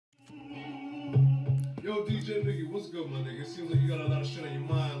Yo, DJ Nigga, what's good, my nigga? It seems like you got a lot of shit on your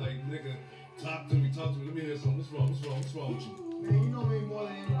mind. Like, nigga, talk to me. Let me hear something. What's wrong with you? Man, you know me more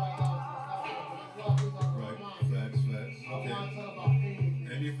than anybody else. Right, facts. Okay. I want to talk about anything.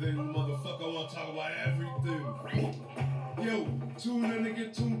 Anything, motherfucker, I want to talk about everything. Yo, tune in and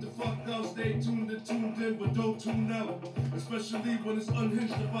get tuned the fuck out. Stay tuned in, but don't tune out. Especially when it's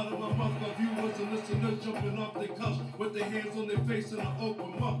unhinged about my mouth. My viewers and listeners jumping off their couch with their hands on their face and an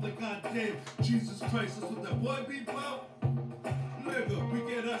open mouth. Like, goddamn, Jesus Christ, that's what that boy be about. Nigga,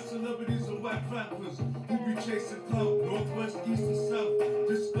 we get our celebrities and white rappers who be chasing clout, northwest, east, and south.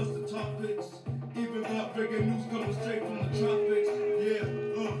 Discuss the topics. Even got bigger news coming straight from the tropics. Yeah,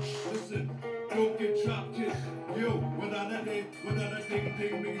 listen, don't get drop kicked. Yo, without that ding,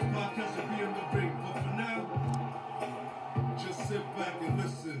 niggas podcast will be in the ring. But for now, just sit back and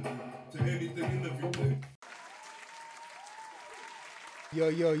listen to anything and everything. Yo,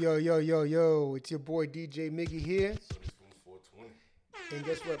 it's your boy DJ Miggy here. From 420. And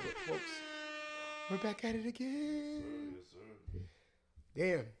guess what, folks? We're back at it again. Yes, sir.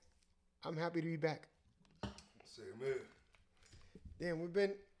 Damn, I'm happy to be back. Same here. Damn,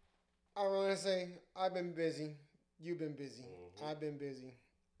 I don't want to say, I've been busy. You've been busy. Mm-hmm. I've been busy.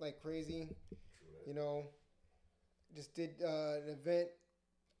 Like crazy. You know, just did an event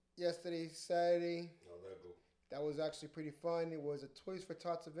yesterday, Saturday. How'd that go? That was actually pretty fun. It was a Toys for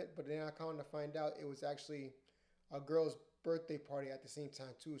Tots event, but then I come to find out it was actually a girl's birthday party at the same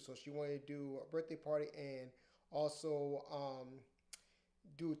time too. So she wanted to do a birthday party and also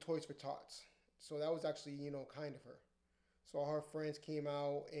do Toys for Tots. So that was actually, kind of her. So all her friends came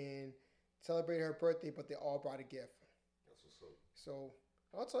out and celebrated her birthday, but they all brought a gift. That's what's up. So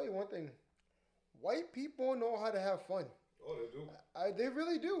I'll tell you one thing. White people know how to have fun. Oh, they do? They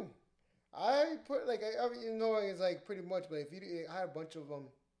really do. It's like pretty much, but I had a bunch of them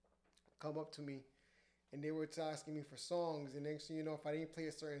come up to me and they were asking me for songs, and next thing you know, if I didn't play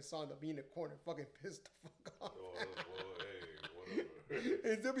a certain song, they'll be in the corner fucking pissed the fuck off. Oh, well, hey, whatever.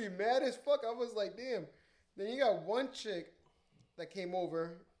 And they'll be mad as fuck. I was like, damn. Then you got one chick that came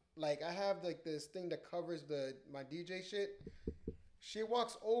over. Like, I have like this thing that covers my DJ shit. She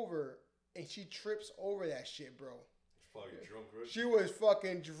walks over and she trips over that shit, bro. She's probably drunk, right? She was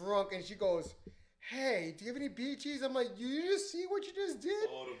fucking drunk and she goes, "Hey, do you have any Bee Gees?" I'm like, "You just see what you just did?"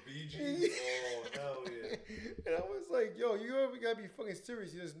 Oh, the Bee Gees? Oh, hell yeah. And I was like, "Yo, you ever gotta be fucking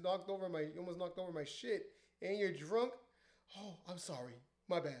serious? You almost knocked over my shit and you're drunk." "Oh, I'm sorry.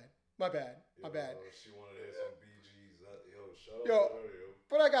 My bad. She wanted to hear some Bee Gees. Yo, shout out to her, yo.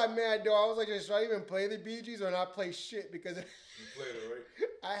 But I got mad though. I was like, should I even play the Bee Gees or not play shit? Because you played it, right?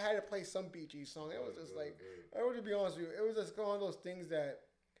 I had to play some Bee Gees song. It was just I want to be honest with you. It was just one of those things that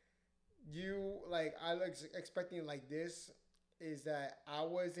you like. I was expecting like this is that I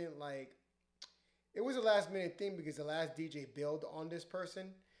wasn't like. It was a last minute thing because the last DJ bailed on this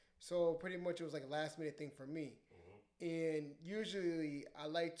person, so pretty much it was like a last minute thing for me. And usually I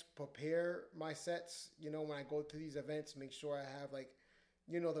like to prepare my sets, when I go to these events, make sure I have like,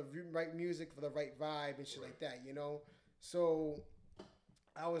 the right music for the right vibe and shit like that, So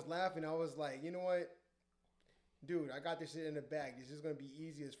I was laughing. I was like, you know what? Dude, I got this shit in the bag. This is going to be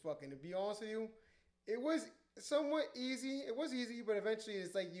easy as fuck. And to be honest with you, it was somewhat easy. It was easy, but eventually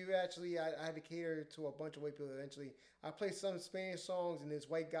it's like I had to cater to a bunch of white people eventually. I played some Spanish songs and this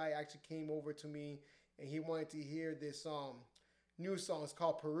white guy actually came over to me and he wanted to hear this new song. It's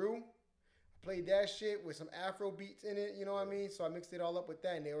called Peru. I played that shit with some Afro beats in it, you know what I mean? So I mixed it all up with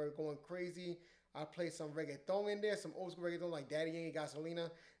that, and they were going crazy. I played some reggaeton in there, some old school reggaeton like Daddy Yankee Gasolina.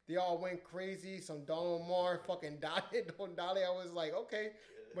 They all went crazy. Some Don Omar, fucking Don Dale. I was like, okay.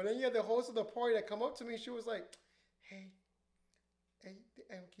 But then you had the host of the party that come up to me. She was like, hey, can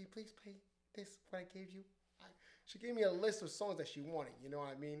you please play this, what I gave you? She gave me a list of songs that she wanted. You know what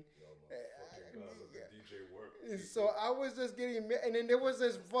I mean? DJ work. So I was just getting mad. And then there was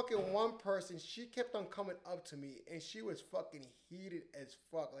this fucking one person. She kept on coming up to me. And she was fucking heated as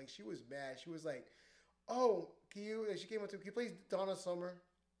fuck. Like, she was mad. She was like, "Oh, she came up to me. Can you play Donna Summer?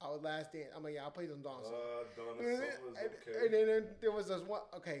 Our Last Dance." I'm like, "Yeah, I'll play some Donna Summer." Donna Summer's okay. And then there was this one.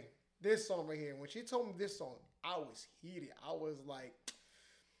 Okay, this song right here. When she told me this song, I was heated. I was like,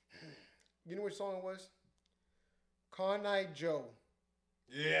 you know what song it was? Carnage Joe.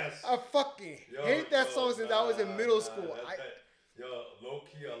 Yes. I fucking hate that song since I was in middle school. Low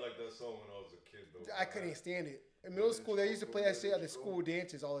key, I like that song when I was a kid, though. I couldn't stand it. In middle school, they used to play that shit at the school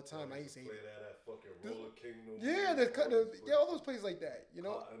dances all the time. I used to hate play that at fucking Roller Kingdom. Yeah, all those places like that,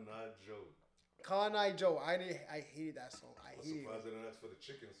 Carnage Joe. I hated that song. I'm surprised they didn't ask for the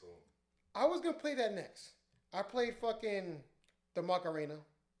chicken song. I was going to play that next. I played fucking the Macarena.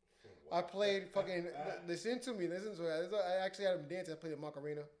 I played fucking. Listen to me. Listen to it. I actually had him dance. I played the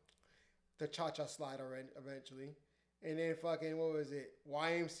Macarena, the Cha Cha Slide eventually, and then fucking what was it?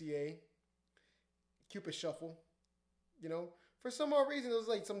 YMCA, Cupid Shuffle. You know, for some odd reason, those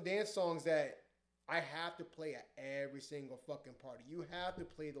like some dance songs that I have to play at every single fucking party. You have to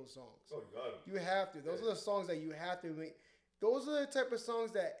play those songs. Oh, you got it. You have to. Those are the songs that you have to make. Those are the type of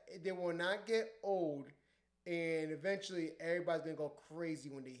songs that they will not get old, and eventually everybody's gonna go crazy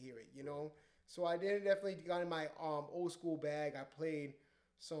when they hear it. You know. So I did definitely got in my old school bag. I played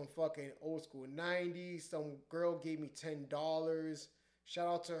some fucking old school '90s. Some girl gave me $10. Shout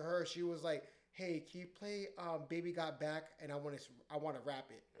out to her. She was like, "Hey, can you play Baby Got Back?" And I want to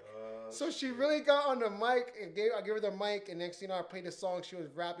rap it. So she really got on the mic and I gave her the mic, and next thing you know, I played the song. She was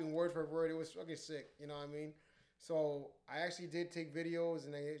rapping word for word. It was fucking sick. You know what I mean? So I actually did take videos,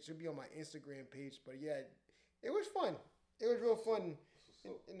 and it should be on my Instagram page. But yeah, it was fun. It was real fun.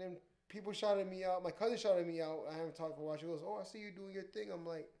 And then people shouted me out. My cousin shouted me out. I haven't talked for a while. She goes, "Oh, I see you doing your thing." I'm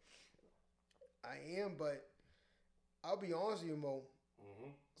like, I am, but I'll be honest with you, Mo.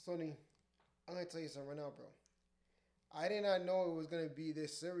 Sonny, I'm gonna tell you something right now, bro. I did not know it was gonna be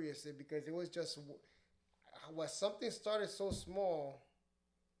this serious because it was just something started so small.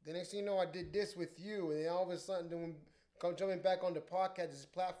 The next thing you know, I did this with you, and then all of a sudden, jumping back on the podcast, this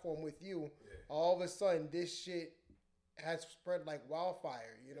platform with you, all of a sudden, this shit has spread like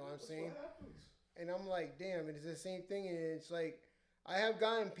wildfire. You know what I'm saying? And I'm like, damn, it's the same thing, and it's like I have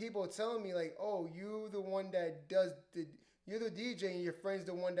gotten people telling me like, "Oh, you the one that you're the DJ, and your friend's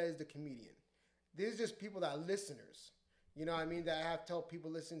the one that is the comedian." These are just people that are listeners. You know what I mean? That I have to tell people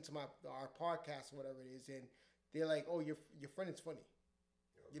listen to our podcast or whatever it is, and they're like, "Oh, your friend is funny."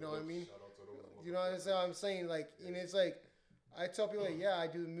 You know what I mean? You know what I'm saying? Like, and it's like I tell people, like, yeah, I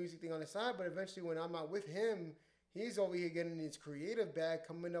do the music thing on the side, but eventually when I'm out with him, he's over here getting his creative bag,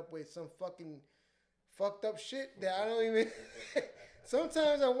 coming up with some fucking fucked up shit that I don't even.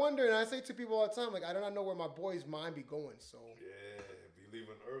 Sometimes I wonder, and I say to people all the time, like, I do not know where my boy's mind be going. So yeah, be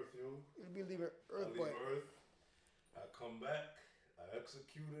leaving Earth, yo. Be leaving Earth, I leave Earth. I come back. I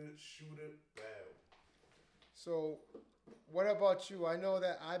execute it. Shoot it. Bam. So, what about you? I know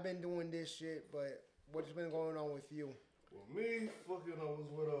that I've been doing this shit, but what's been going on with you? Well, me, fucking, I was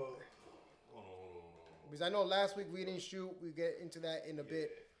with a. Because I know last week we didn't shoot. We get into that in a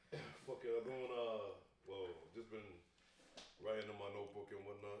bit. Fucking, I'm doing just been writing in my notebook and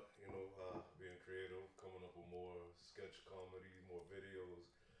whatnot. You know, being creative, coming up with more sketch comedy, more videos,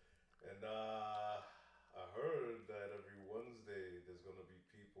 and I heard that every Wednesday there's gonna be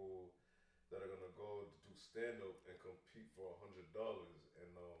people that are gonna go to do stand up and compete for $100.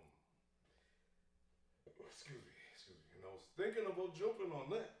 And excuse me. And I was thinking about jumping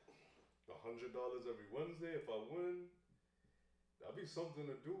on that. $100 every Wednesday. If I win, that'd be something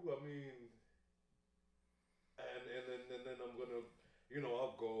to do. I mean, and then I'm gonna,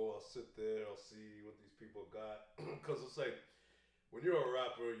 I'll go. I'll sit there. I'll see what these people got. Cause it's like when you're a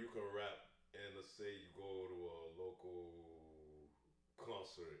rapper, you can rap. And let's say you go to a local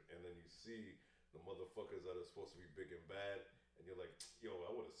concert and then you see the motherfuckers that are supposed to be big and bad, and you're like, yo,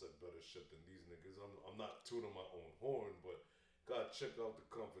 I would have said better shit than these niggas. I'm not tooting my own horn, but gotta check out the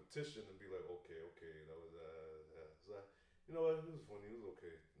competition and be like, okay, that was you know what, it was funny, it was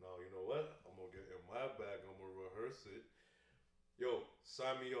okay. Now you know what? I'm gonna get in my bag, I'm gonna rehearse it. Yo,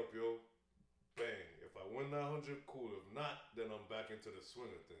 sign me up, yo. Bang. If I win that 100, cool. If not, then I'm back into the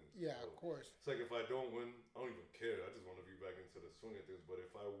swing of things. Yeah, of course. It's like if I don't win, I don't even care. I just want to be back into the swing of things. But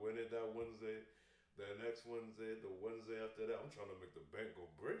if I win it that Wednesday, the next Wednesday, the Wednesday after that, I'm trying to make the bank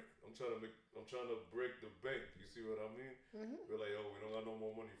go break. I'm trying to break the bank. You see what I mean? We're like, oh, we don't got no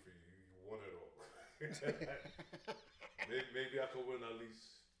more money for you. You won it all. maybe I could win at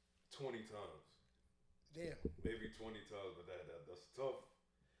least 20 times. Damn. Maybe 20 times, but that's tough.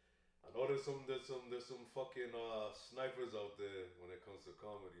 I know there's some fucking snipers out there when it comes to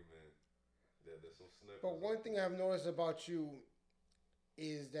comedy, man. There's some snipers. But one thing I've noticed about you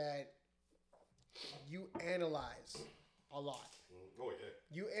is that you analyze a lot. Oh yeah.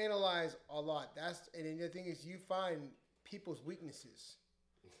 You analyze a lot. And then the thing is, you find people's weaknesses.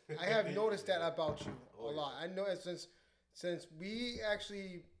 I have noticed that about you a lot. I know since we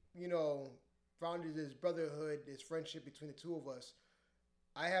actually, founded this brotherhood, this friendship between the two of us.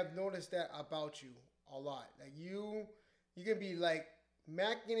 I have noticed that about you a lot. Like you can be like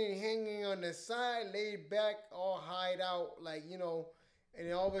macking and hanging on the side, laid back, all hide out, like, and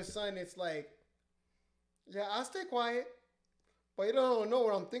then all of a sudden it's like, yeah, I'll stay quiet, but you don't know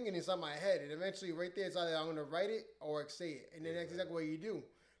what I'm thinking inside my head. And eventually right there, it's either I'm going to write it or say it. And then that's exactly what you do.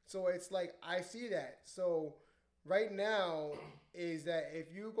 So it's like, I see that. So right now is that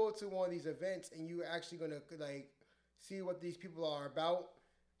if you go to one of these events and you actually gonna like see what these people are about,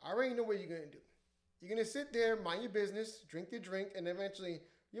 I already know what you're gonna do. You're gonna sit there, mind your business, drink your drink, and eventually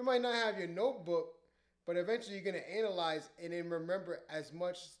you might not have your notebook, but eventually you're gonna analyze and then remember as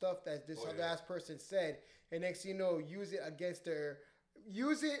much stuff that this last person said, and next thing you know, use it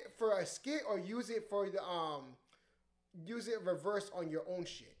for a skit or use it for the use it reverse on your own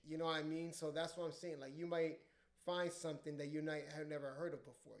shit. You know what I mean? So that's what I'm saying. Like you might find something that you might have never heard of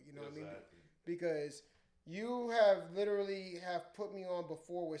before. You know what I mean? Because you have literally have put me on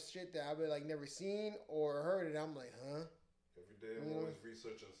before with shit that I've been like never seen or heard, and I'm like, huh? Every day I'm always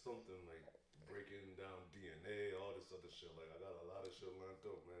researching something like breaking down DNA, all this other shit. Like I got a lot of shit lined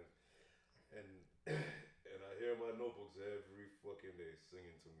up, man. And and I hear my notebooks every fucking day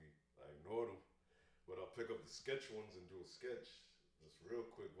singing to me. I ignore them, but I'll pick up the sketch ones and do a sketch just real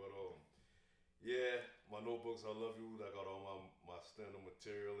quick. But yeah, my notebooks. I love you. I got all my standard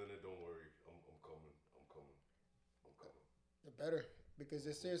material in it. Don't worry, I'm coming. I'm coming. I'm coming. The better, because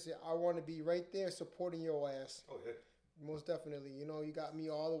seriously, I want to be right there supporting your ass. Oh yeah. Most definitely. You know, you got me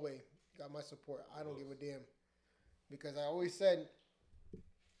all the way. You got my support. I don't give a damn. Because I always said,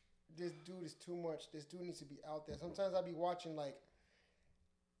 this dude is too much. This dude needs to be out there. Sometimes I be watching, like,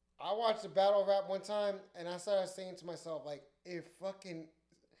 I watched the battle rap one time, and I started saying to myself, like, if fucking...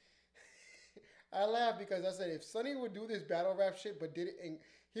 I laughed because I said, if Sonny would do this battle rap shit, but did it, and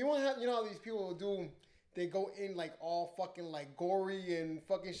he won't have, you know how these people will do, they go in, like, all fucking, like, gory and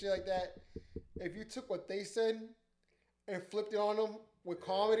fucking shit like that. If you took what they said and flipped it on them with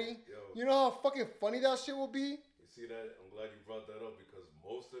comedy, you know how fucking funny that shit will be? You see that? I'm glad you brought that up because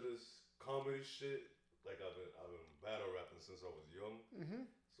most of this comedy shit, like I've been battle rapping since I was young. Mm-hmm.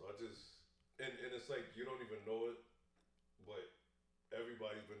 So I just and it's like you don't even know it, but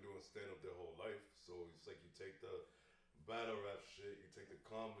everybody's been doing stand up their whole life. So it's like you take the battle rap shit, you take the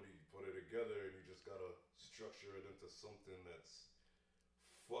comedy, you put it together, and you just gotta structure it into something that's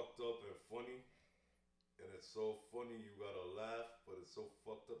fucked up and funny. And it's so funny, you gotta laugh, but it's so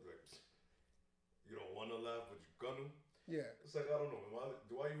fucked up. Like you don't want to laugh, but you're gonna. Yeah. It's like I don't know.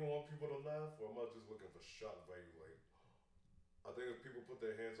 Do I even want people to laugh, or am I just looking for shock value? Like, I think if people put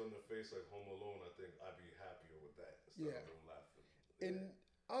their hands on their face like Home Alone, I think I'd be happier with that instead of them laughing. And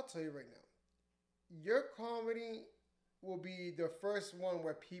I'll tell you right now, your comedy will be the first one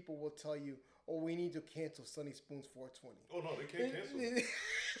where people will tell you, "Oh, we need to cancel Sunny Spoon's 420." Oh no, they can't cancel it.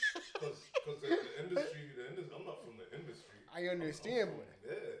 Because the industry, I'm not from the industry. I understand, but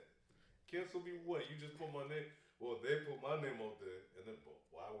cancel me what? You just put my name. Well, they put my name out there, and then but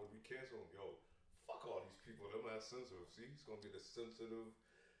why would we cancel them? Yo, fuck all these people. They're not sensitive. See, it's gonna be the sensitive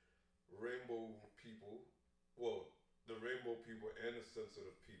rainbow people. Well, the rainbow people and the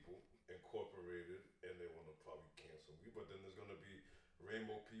sensitive people incorporated, and they want to probably cancel me. But then there's gonna be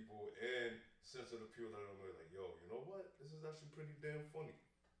rainbow people and sensitive people that are gonna be like, yo, you know what? This is actually pretty damn funny.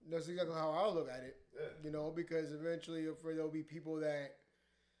 That's exactly how I look at it. Yeah. You know, because eventually there'll be people that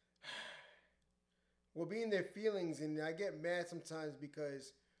will be in their feelings, and I get mad sometimes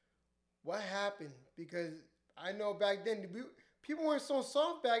because what happened? Because I know back then, people weren't so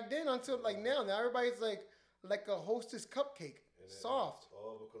soft back then until like now. Now everybody's like a Hostess cupcake. Soft. It's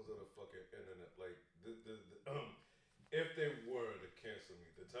all because of the fucking internet. Like, if they were to cancel me,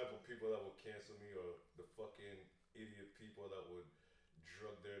 the type of people that would cancel me are the fucking idiot people that would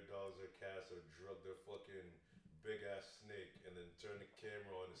drug their dogs or cats or drug their fucking big ass snake and then turn the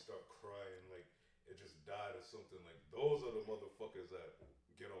camera on and start crying like it just died or something. Like, those are the motherfuckers that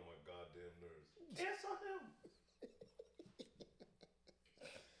get on my goddamn nerves. Cancel him!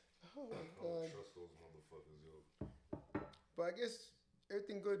 Oh my I God. don't trust those motherfuckers, yo. But I guess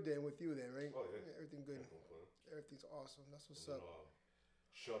everything good then with you then, right? Oh yeah. Everything good. Everything's awesome. That's what's up.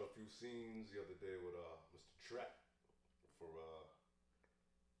 Shot a few scenes the other day with Mr. Trap for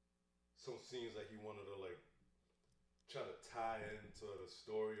some scenes that he wanted to like try to tie into the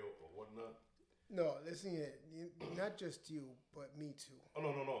story or whatnot. No, listen, not just you, but me too. Oh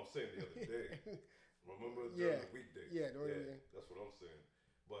no! I'm saying the other day. Remember during the weekday? Yeah, during the weekday. That's what I'm saying.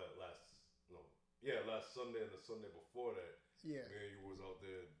 But last Sunday and the Sunday before that, me and you was out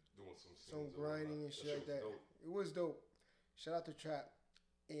there doing some scenes. Some grinding and shit like that. It was dope. Shout out to Trap.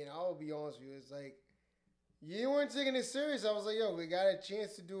 And I'll be honest with you, it's like, you weren't taking it serious. I was like, yo, we got a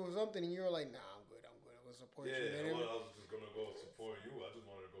chance to do something. And you were like, nah, I'm good. I'm going to support you. Yeah, I was just going to go support you. I just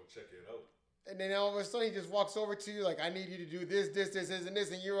wanted to go check it out. And then all of a sudden he just walks over to you like, I need you to do this, and this.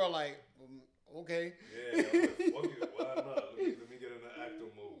 And you were like, okay. Yeah, I'm like, fuck it. Why not? Let me get in the actor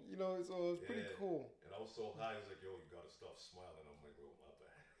mode. You know, so it was pretty cool. And I was so high, I was like, yo, you got to stop smiling. I'm like, oh, my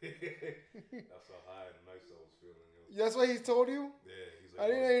bad. That's how high and nice I was feeling. That's what he told you? Yeah, he's like, I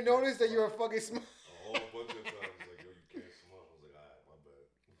didn't even notice that you were fucking smart. A whole bunch of times, like, yo, you can't smile. I was like, alright, my bad.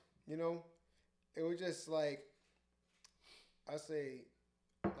 You know, it was just like, I say,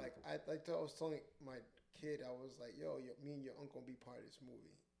 like, I was telling my kid, I was like, yo, me and your uncle be part of this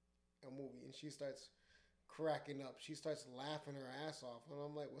movie. And she starts cracking up. She starts laughing her ass off. And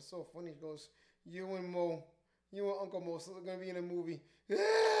I'm like, what's so funny? She goes, you and Uncle Mo are going to be in a movie.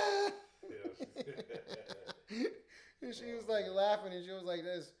 And she was like laughing, and she was like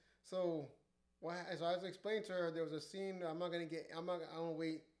this. So I was explaining to her, there was a scene, I'm not going to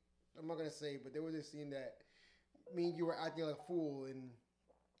say, but there was a scene that me and you were acting like a fool, and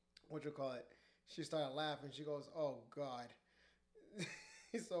she started laughing. She goes, oh, God.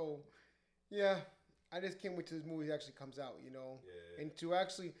 So, yeah, I just can't wait till this movie actually comes out, you know? Yeah. And to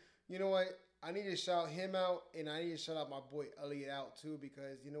actually, you know what? I need to shout him out, and I need to shout out my boy Elliot out, too,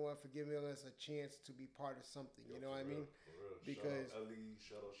 because, you know what? For giving us a chance to be part of something, you know what I mean? For real. Because shout out Ellie,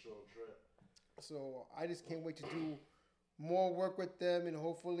 shout out Sean Trap. So, I just can't wait to do more work with them, and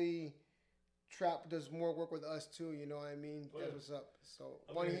hopefully Trap does more work with us, too, you know what I mean? Oh, That's what's up. So,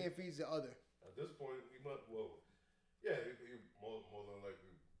 I one mean, hand feeds the other. At this point, he more than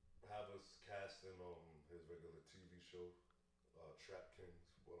likely have us cast in his regular TV show, Trap Kings.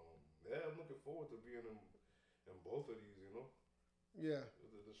 But yeah, I'm looking forward to being in both of these. You know, Yeah.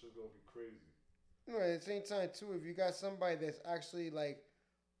 this shit's gonna be crazy. You know, at the same time, too, if you got somebody that's actually like,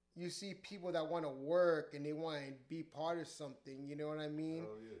 you see people that want to work and they want to be part of something, you know what I mean?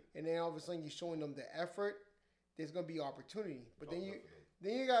 Hell yeah. And then all of a sudden you're showing them the effort, there's gonna be opportunity. But Definitely.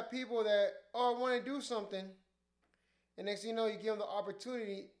 then you got people that want to do something, and next thing you know, you give them the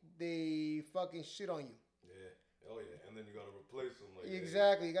opportunity, they fucking shit on you. Yeah. Oh yeah. And then you gotta replace them. Like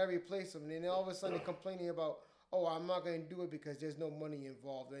Exactly, you gotta replace them. And then all of a sudden they're complaining about, oh, I'm not gonna do it because there's no money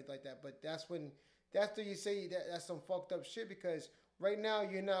involved or anything like that. But that's when you say that's some fucked up shit, because right now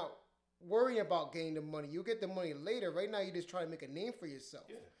you're not worrying about getting the money. You'll get the money later. Right now you're just trying to make a name for yourself.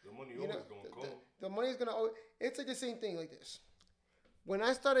 Yeah, the money always gonna come. The money's gonna. It's like the same thing like this. When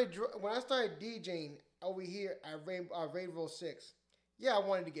I started DJing over here at Rainbow 6, yeah, I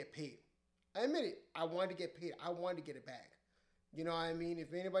wanted to get paid. I admit it. I wanted to get paid. I wanted to get a bag. You know what I mean?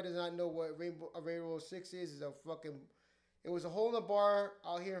 If anybody does not know what Rainbow 6 is a fucking... It was a hole in the bar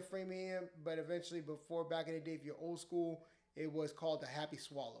out here in Framingham, but eventually, back in the day, if you're old school, it was called the Happy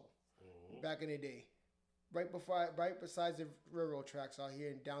Swallow. Mm-hmm. Back in the day. Right besides the railroad tracks out here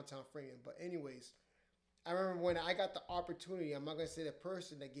in downtown Framingham. But anyways, I remember when I got the opportunity, I'm not going to say the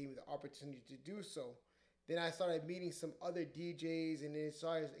person that gave me the opportunity to do so. Then I started meeting some other DJs, and then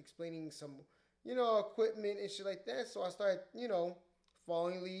started explaining some, equipment and shit like that. So I started,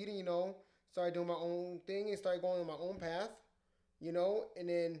 following lead and, started doing my own thing and started going on my own path, and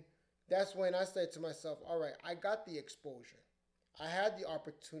then that's when I said to myself, all right, I got the exposure. I had the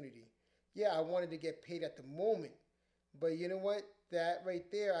opportunity. Yeah, I wanted to get paid at the moment, but you know what? That right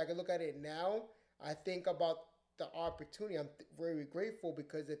there, I can look at it now. I think about the opportunity. I'm very grateful,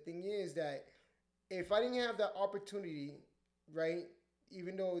 because the thing is that if I didn't have that opportunity, right,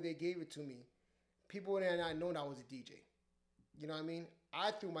 even though they gave it to me, people would not know that I was a DJ. You know what I mean?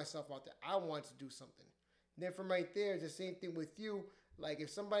 I threw myself out there. I wanted to do something. And then from right there, it's the same thing with you. Like, if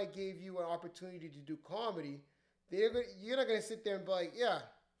somebody gave you an opportunity to do comedy, you're not going to sit there and be like, yeah,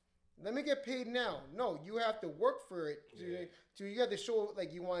 let me get paid now. No, you have to work for it. Yeah. You have to show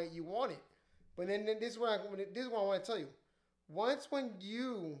like you want it. But then this is what I want to tell you. When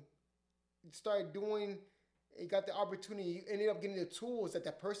you start doing, you got the opportunity, you ended up getting the tools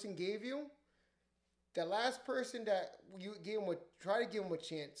that person gave you. The last person that you try to give them a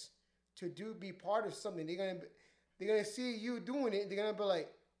chance to be part of something, they're gonna see you doing it. They're gonna be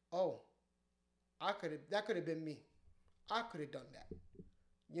like, oh, that could have been me. I could have done that.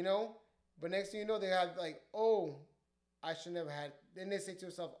 But next thing you know, they have like, oh, I should never had. Then they say to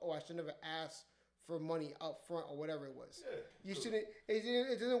themselves, oh, I should never ask for money up front or whatever it was. Yeah, you shouldn't. It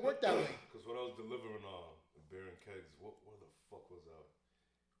didn't work that way. Because when I was delivering beer and kegs, where the fuck was I?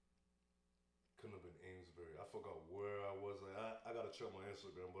 Couldn't have been Amesbury. I forgot where I was. Like I gotta check my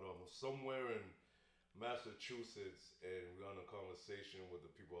Instagram, but somewhere in Massachusetts, and we got in a conversation with the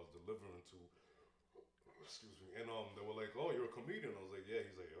people I was delivering to. Excuse me. And they were like, "Oh, you're a comedian." I was like, "Yeah."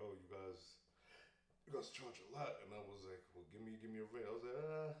 He's like, "Oh, you guys charge a lot." And I was like, "Well, give me a rate." I was like,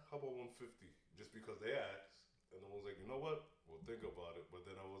 "How about 150?" Just because they asked. And I was like, "You know what? We'll think about it." But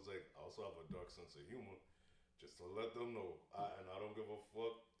then I was like, I also have a dark sense of humor, just to let them know. And I don't give a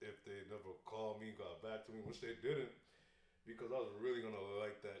fuck if they never called me, got back to me, which they didn't, because I was really gonna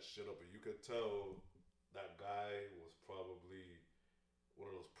light that shit up. And you could tell that guy was probably one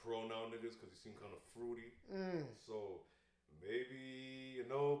of those pronoun niggas because he seemed kind of fruity. So maybe, you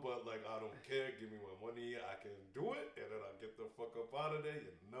know, but like, I don't care. Give me my money. I can do it. And then I get the fuck up out of there.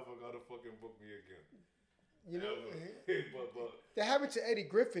 You never got to fucking book me again. You know, but that happened to Eddie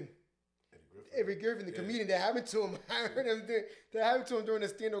Griffin. Eddie Griffin, the comedian, that happened to him. I heard him that happened to him during a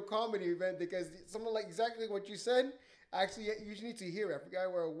stand-up comedy event because someone like exactly what you said. Actually, you need to hear it. I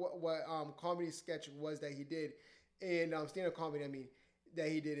forgot what comedy sketch was that he did in stand-up comedy. I mean, that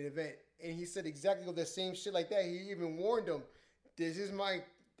he did an event, and he said exactly the same shit like that. He even warned him, "This is my.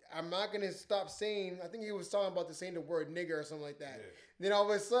 I'm not gonna stop saying." I think he was talking about saying the word nigger or something like that. Yeah. Then all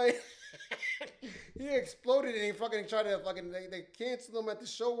of a sudden, he exploded and he fucking tried to fucking they canceled him at the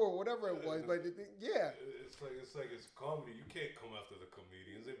show or whatever it was. But yeah, it's like it's comedy. You can't come after the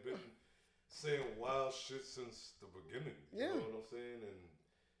comedians. They've been saying wild shit since the beginning. You know what I'm saying? And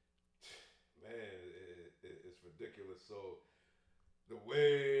man, it's ridiculous. So the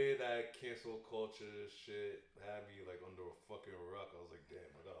way that cancel culture shit had me like under a fucking rock, I was like, damn,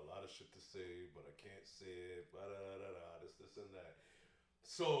 I got a lot of shit to say, but I can't say it. This and that.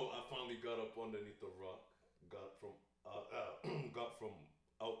 So I finally got up underneath the rock, got from out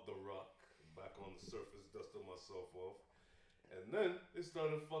the rock, back on the surface, dusted myself off. And then it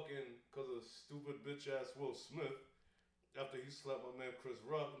started fucking, because of stupid bitch ass Will Smith. After he slapped my man Chris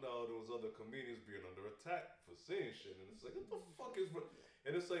Rock, now there was other comedians being under attack for saying shit. And it's like, what the fuck is...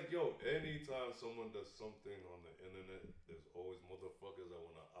 And it's like, yo, anytime someone does something on the internet, there's always motherfuckers that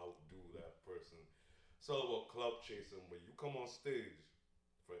want to outdo that person. It's all about clout chasing. When you come on stage,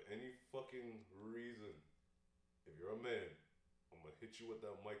 for any fucking reason, if you're a man, I'm going to hit you with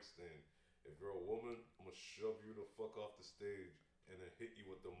that mic stand. If you're a woman, I'm going to shove you the fuck off the stage and then hit you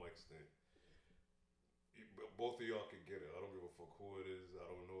with the mic stand. Both of y'all can get it. I don't give a fuck who it is. I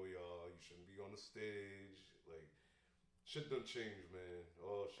don't know y'all. You shouldn't be on the stage. Like, shit done changed, man.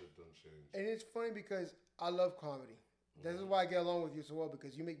 Oh, shit done changed. And it's funny because I love comedy. This is why I get along with you so well,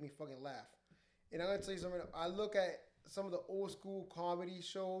 because you make me fucking laugh. And I'm going to tell you something. I look at some of the old school comedy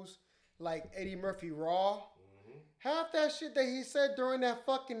shows like Eddie Murphy Raw. Half that shit that he said during that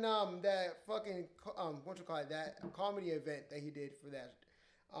fucking what you call it, that comedy event that he did for that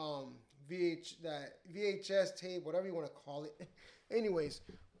VHS tape, whatever you want to call it. Anyways,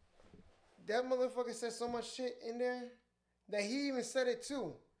 that motherfucker said so much shit in there that he even said it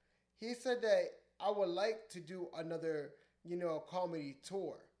too. He said that I would like to do another, comedy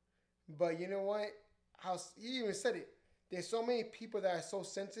tour. But you know what? He even said it. There's so many people that are so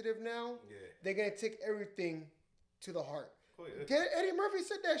sensitive now. Yeah. They're going to take everything to the heart. Oh, yeah. Eddie Murphy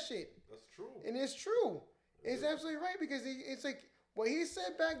said that shit. That's true. And it's true. It's absolutely right because it's like what he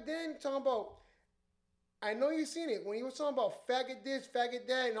said back then, talking about, I know you've seen it, when he was talking about faggot this, faggot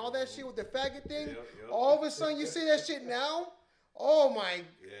that, and all that shit with the faggot thing. Yep. All of a sudden you see that shit now. Oh my.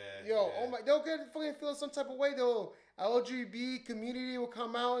 Yeah. Oh my. They'll get fucking feel some type of way. The LGBT community will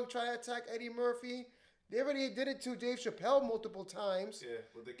come out and try to attack Eddie Murphy. They already did it to Dave Chappelle multiple times. Yeah,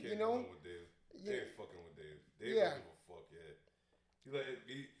 but they can't do it with Dave. They ain't fucking with Dave. Dave don't give a fuck yet.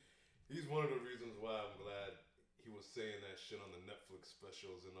 He's one of the reasons why I'm glad he was saying that shit on the Netflix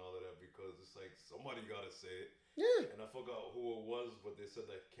specials and all of that, because it's like somebody gotta say it. Yeah. And I forgot who it was, but they said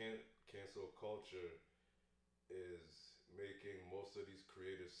that cancel culture is making most of these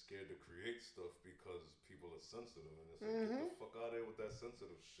creators scared to create stuff because people are sensitive. And it's like, get the fuck out of here with that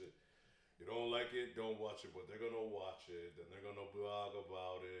sensitive shit. You don't like it, don't watch it, but they're gonna watch it, and they're gonna blog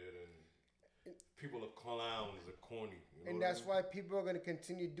about it, and people are clowns, they're corny. And that's why people are gonna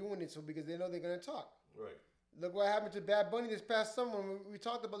continue doing it, so because they know they're gonna talk. Right. Look what happened to Bad Bunny this past summer. We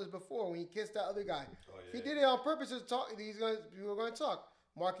talked about this before when he kissed that other guy. Oh, yeah. He did it on purpose to talk. People were gonna talk.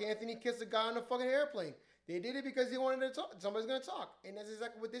 Mark Anthony kissed a guy on a fucking airplane. They did it because they wanted to talk. Somebody's gonna talk, and that's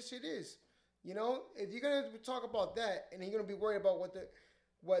exactly what this shit is. If you're gonna talk about that, and you're gonna be worried about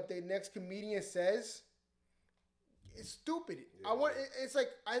what the next comedian says, it's stupid. Yeah. It's like,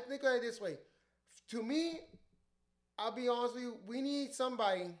 I think of it this way. To me, I'll be honest with you, we need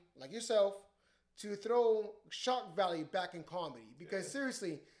somebody like yourself to throw shock value back in comedy. Because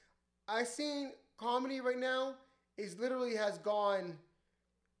seriously, I seen comedy right now is literally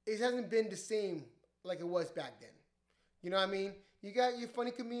it hasn't been the same like it was back then. You know what I mean? You got your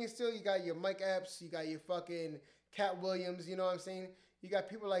funny comedians still, you got your Mike Epps, you got your fucking Cat Williams, you know what I'm saying? You got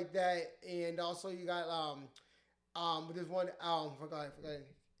people like that, and also you got there's one forgot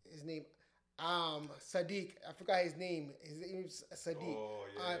his name, Sadiq. I forgot his name. His name's Sadiq. Oh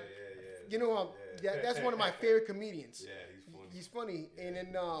yeah. You know that's one of my favorite comedians. Yeah, he's funny. Yeah. And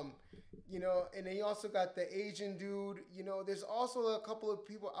then and then you also got the Asian dude. There's also a couple of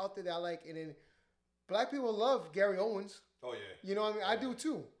people out there that I like, and then black people love Gary Owens. Oh yeah. You know what I mean? I do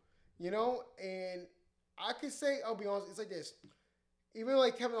too. You know, and I could say, I'll be honest, it's like this. Even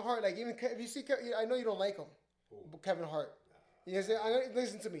like Kevin Hart, like even if you see, I know you don't like him, but Kevin Hart. You know what I'm saying?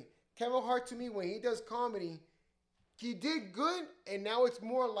 Listen to me. Kevin Hart, to me, when he does comedy, he did good, and now it's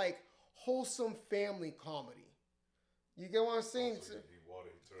more like wholesome family comedy. You get what I'm saying?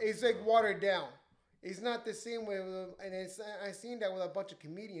 It's like watered down. It's not the same way, and I've seen that with a bunch of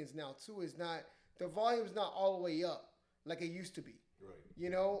comedians now too. It's not, the volume's not all the way up like it used to be. Right. You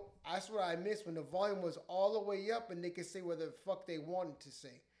know, that's what I miss when the volume was all the way up and they could say whatever the fuck they wanted to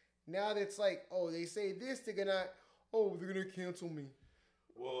say. Now it's like, oh, they say this, they're gonna cancel me.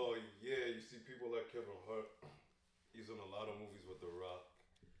 Well, yeah, you see people like Kevin Hart. He's in a lot of movies with The Rock.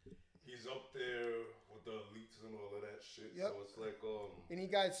 He's up there with the elites and all of that shit. Yep. So it's like, and he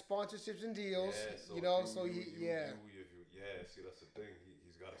got sponsorships and deals. Yeah, so you know, yeah, see, that's the thing.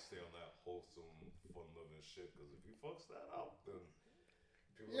 He's got to stay on that wholesome, fun-loving shit. Because if he fucks that up, then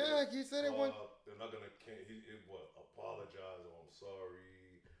people he said it one. They're not gonna apologize or I'm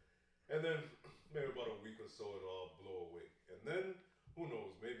sorry, and then maybe about a week or so it'll all blow away, and then who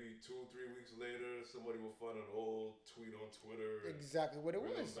knows? Maybe 2 or 3 weeks later, somebody will find an old tweet on Twitter. Exactly what it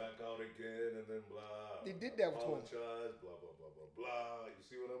was. Bring him back out again, and then blah. They did that with him. Apologize, blah blah blah blah blah. You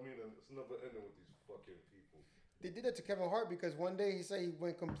see what I mean? And it's never ending with these fucking people. They did that to Kevin Hart because one day he said he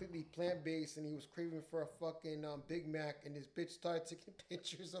went completely plant-based and he was craving for a fucking Big Mac, and this bitch started taking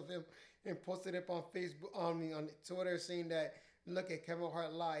pictures of him and posted it on Facebook, on Twitter, saying that, look at Kevin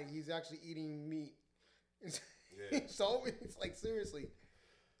Hart lied. He's actually eating meat. Yeah. So it's like, seriously.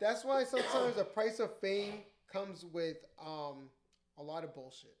 That's why sometimes the price of fame comes with a lot of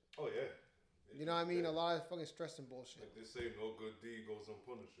bullshit. Oh yeah. You know what I mean? A lot of fucking stress and bullshit. Like they say, no good deed goes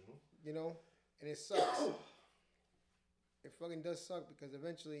unpunished, you know? You know? And it sucks. It fucking does suck because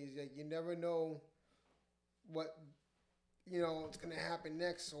eventually it's like you never know what, you know, it's gonna happen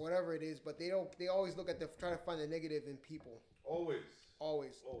next or whatever it is, but they always look at try to find the negative in people. Always.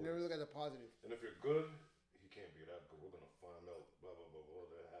 Never look at the positive. And if you're good, he can't be that good. We're gonna find out blah blah blah blah.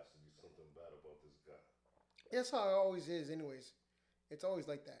 There has to be something bad about this guy. That's how it always is anyways. It's always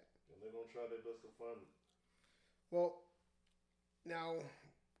like that. And they're gonna try their best to find it. Well, now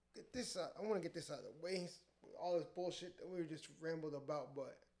get this I wanna get this out of the way. All this bullshit that we just rambled about,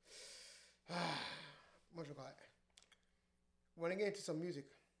 but what you call it? Want to get into some music.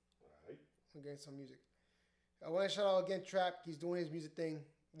 Alright. Want to get into some music. I want to shout out again Trap. He's doing his music thing.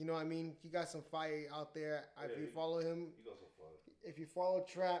 You know what I mean? He got some fire out there. If you follow him, he got some fire. If you follow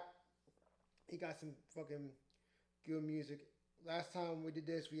Trap, he got some fucking good music. Last time we did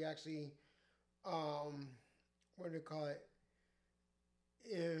this, we actually, what do they call it?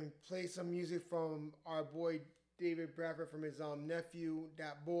 And play some music from our boy David Bradford from his nephew,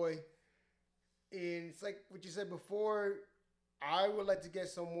 that boy. And it's like what you said before. I would like to get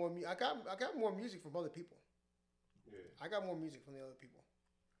some more. I got more music from other people. Yeah. I got more music from the other people.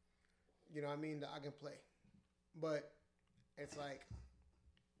 You know what I mean? That I can play, but it's like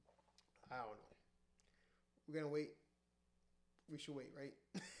I don't know. We're gonna wait. We should wait, right?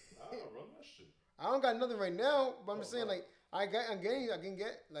 Run that shit. I don't got nothing right now, but I'm just saying like. I can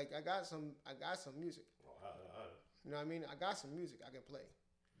get like I got some music. You know what I mean? I got some music I can play.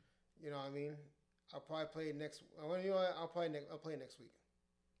 You know what I mean? I'll probably play it next. You know what? I'll play next week.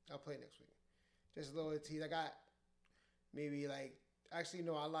 I'll play it next week. Just a little tease. I got maybe like actually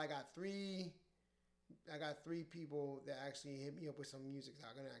no. I got three. I got 3 people that actually hit me up with some music that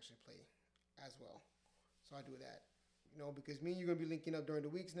I'm gonna actually play as well. So I do that. You know, because me and you're gonna be linking up during the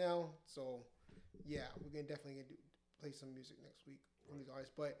weeks now. So yeah, we're gonna definitely play some music next week from these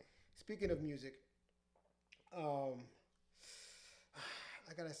artists. But speaking of music, I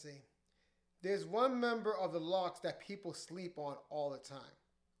gotta say, there's one member of the Lox that people sleep on all the time.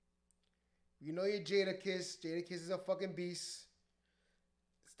 You know your Jadakiss. Jadakiss is a fucking beast.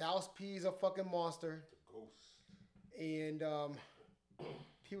 Styles P is a fucking monster. The ghost. And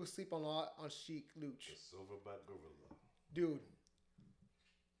people sleep on a lot on Sheek Louch. The silverback gorilla. Dude,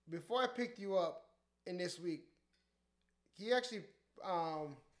 before I picked you up in this week, he actually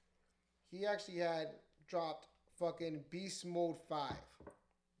had dropped fucking Beast Mode 5.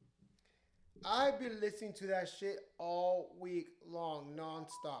 I've been listening to that shit all week long,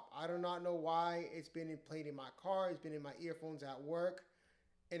 nonstop. I do not know why. It's been played in my car. It's been in my earphones at work.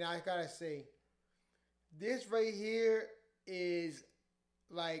 And I gotta say, this right here is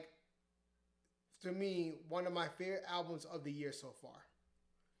like, to me, one of my favorite albums of the year so far.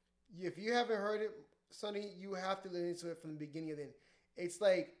 If you haven't heard it, Sonny, you have to listen to it from the beginning of the end. It's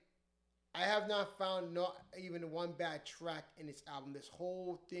like, I have not found not even one bad track in this album. This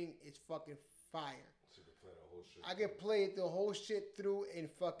whole thing is fucking fire. whole shit. I could play the whole shit through and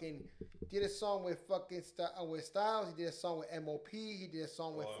fucking did a song with fucking with Styles. He did a song with MOP. He did a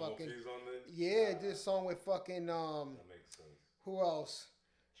song with fucking MOP's on there? yeah. Did a song with fucking That makes sense. who else?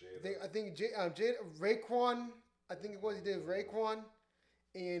 Jada. I think Jada, Raekwon. I think it was he did Raekwon,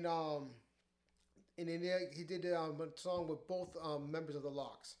 and then he did a song with both members of the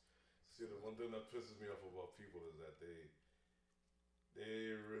Locks. See, the one thing that pisses me off about people is that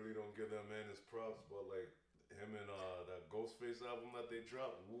they really don't give that man his props, but like him and that Ghostface album that they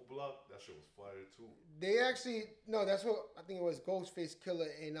dropped, Woo Block, that shit was fire too. They actually no, that's what I think it was Ghostface Killer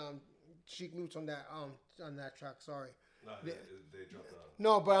and Sheek Lutz on that track. Sorry. Nah, they dropped out.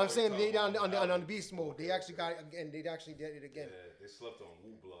 No, but I'm Oh, saying you they talking on about the beast mode. They actually got it again. They actually did it again. Yeah, they slept on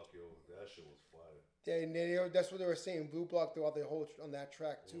Woo Block, yo. That shit was fire. Yeah, and that's what they were saying. Blue Block throughout the whole on that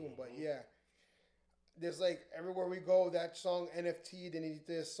track too. Mm-hmm. But yeah, there's like everywhere we go. That song NFT. Then he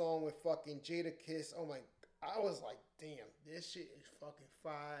did a song with fucking Jada Kiss. Oh my! I was like, damn, this shit is fucking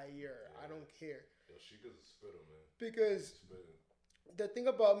fire. I don't care. Yo, she could spitter, man. Because Spitting. the thing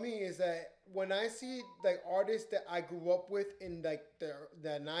about me is that when I see like artists that I grew up with in like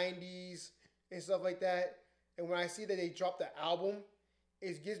the 90s and stuff like that, and when I see that they drop the album,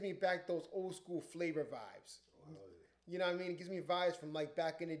 it gives me back those old school flavor vibes. Wow. You know what I mean? It gives me vibes from like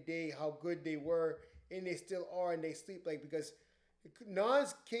back in the day, how good they were, and they still are, and they sleep like because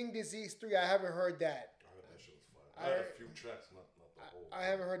Nas King Disease 3, I haven't heard that. I heard that shit was fire. I heard a few tracks, not the whole. I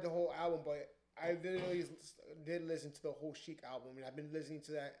haven't heard the whole album, but I literally did listen to the whole Chic album, and I've been listening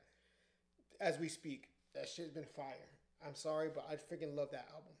to that as we speak. That shit's been fire. I'm sorry, but I freaking love that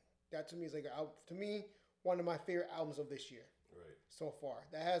album. That to me is like one of my favorite albums of this year. Right. So far,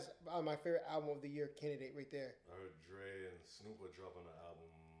 that has my favorite album of the year candidate right there. I heard Dre and Snoop are dropping an album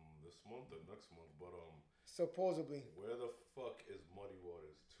this month or next month, but Supposedly, where the fuck is Muddy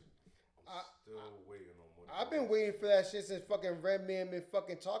Waters 2? I'm still waiting on Muddy. I've been waiting for that shit since fucking Redman been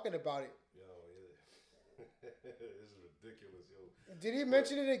fucking talking about it. Yo, yeah. It's ridiculous, yo. Did he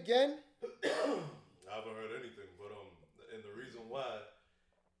mention it again? I haven't heard anything, but and the reason why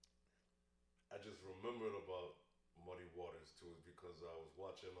I just remembered about Muddy Waters too is because I was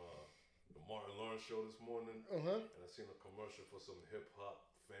watching the Martin Lawrence show this morning, and I seen a commercial for some hip hop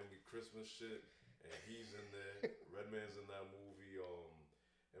family Christmas shit, and he's in there. Redman's in that movie.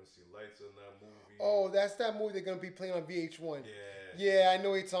 MC Light's in that movie. Oh, that's that movie they're gonna be playing on VH1. Yeah. Yeah, I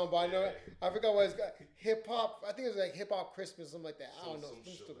know what you're talking about. Yeah. I forgot what it's got. Hip hop. I think it was like Hip Hop Christmas, something like that. I don't know. Some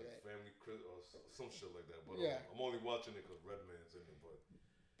shit like family or some shit like that. But Yeah. I'm only watching it because Redman's in it.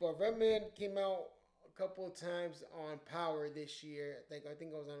 But Redman came out a couple of times on Power this year. I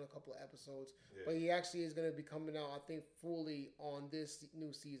think I was on a couple of episodes. Yeah. But he actually is going to be coming out, I think, fully on this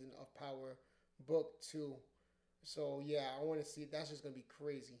new season of Power Book 2. So, yeah, I want to see. That's just going to be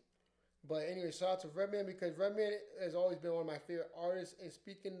crazy. But anyway, shout out to Redman because Redman has always been one of my favorite artists. And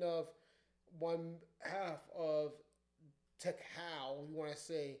speaking of one half of Tech How, you want to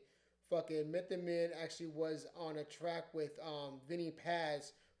say, fucking Method Man actually was on a track with Vinny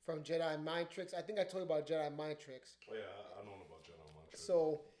Paz from Jedi Mind Tricks. I think I told you about Jedi Mind Tricks. Oh yeah, I know about Jedi Mind Tricks.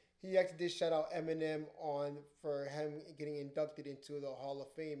 So he actually did shout out Eminem for him getting inducted into the Hall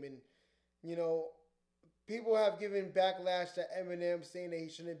of Fame. And, you know, people have given backlash to Eminem saying that he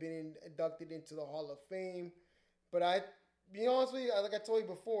shouldn't have been inducted into the Hall of Fame. But be honest with you, like I told you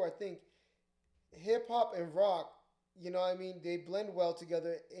before, I think hip hop and rock, you know what I mean, they blend well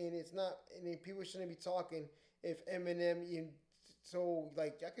together, and it's not, and then people shouldn't be talking if Eminem, so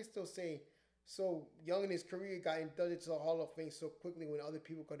like I can still say, so young in his career got inducted to the Hall of Fame so quickly when other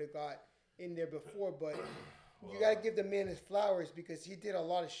people could have got in there before, but you gotta give the man his flowers because he did a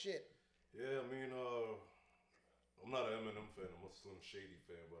lot of shit. Yeah, I mean, I'm not an Eminem fan, I'm a Slim Shady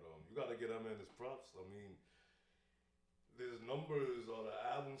fan, but you gotta get that man his props. I mean, there's numbers or the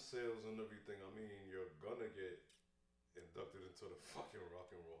album sales and everything. I mean, you're gonna get inducted into the fucking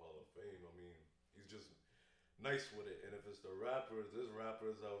Rock and Roll Hall of Fame. I mean, he's just nice with it. And if it's the rappers, there's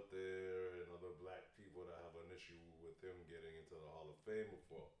rappers out there and other black people that have an issue with him getting into the Hall of Fame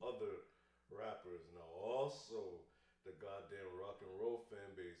for other rappers. Now, also, the goddamn rock and roll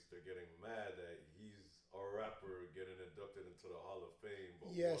fan base, they're getting mad that he's a rapper getting inducted into the Hall of Fame.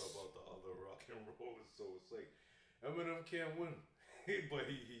 But Yes. what about the other rock and rollers? So it's like, Eminem can't win. but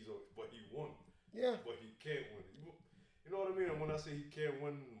he won. Yeah. But he can't win. You know what I mean? And when I say he can't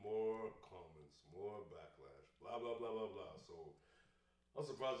win, more comments, more backlash, blah, blah, blah, blah, blah. So I'm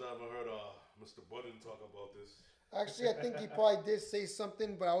surprised I haven't heard Mr. Budden talk about this. Actually, I think he probably did say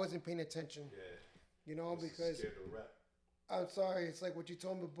something, but I wasn't paying attention. Yeah. You know, because Scared to rap. I'm sorry, it's like what you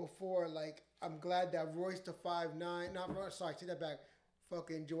told me before. Like, I'm glad that Royce the 5'9", take that back.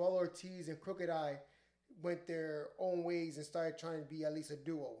 Fucking Joel Ortiz and Crooked Eye went their own ways and started trying to be at least a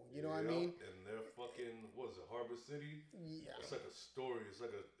duo. You know what I mean? And they're fucking, what is it, Harbor City? Yeah. It's like a story. It's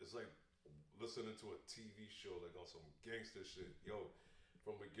like listening to a TV show, like on some gangster shit. Yo,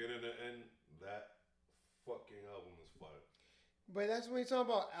 from beginning to end, that fucking album is fire. But that's when you talk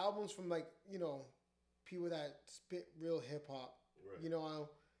about albums from like, you know, people that spit real hip hop. Right. You know,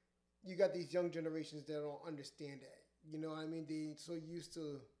 you got these young generations that don't understand that. You know what I mean? They so used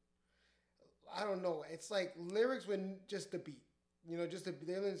to, I don't know. It's like lyrics with just the beat. You know, just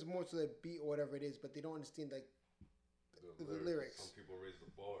they listen more to the beat or whatever it is, but they don't understand like the lyrics. Some people raise the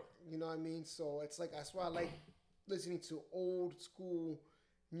bar. You know what I mean? So it's like that's why I like listening to old school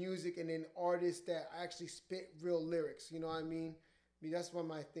music and then artists that actually spit real lyrics. You know what I mean? That's what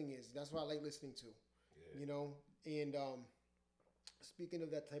my thing is. That's what I like listening to. Yeah. You know? And speaking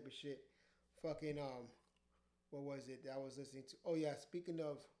of that type of shit, fucking what was it that I was listening to? Oh yeah, speaking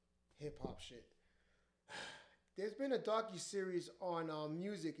of hip hop shit. There's been a docu-series on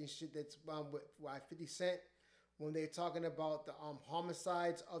music and shit that's with 50 Cent when they're talking about the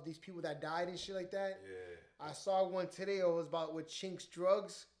homicides of these people that died and shit like that. Yeah. I saw one today. It was about with Chink's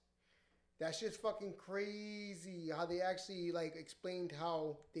drugs. That shit's fucking crazy. How they actually like explained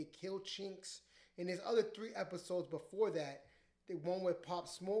how they killed Chinks. And there's other 3 episodes before that. The one with Pop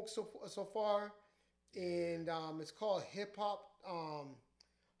Smoke so far, and it's called Hip Hop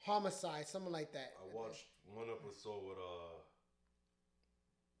Homicide, something like that. I watched one episode with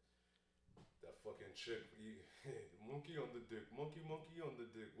that fucking chick. Monkey on the dick. Monkey on the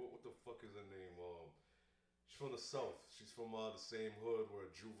dick. What the fuck is her name? She's from the South. She's from the same hood where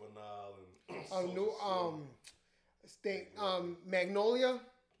Juvenile and Magnolia.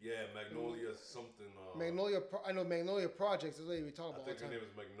 Yeah, Magnolia something. I know Magnolia Projects is what we talk about. I think her name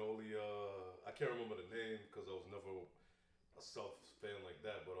is Magnolia. I can't remember the name because I was never a South fan like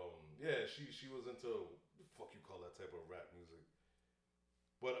that. But yeah, she was into the fuck you call that type of rap music.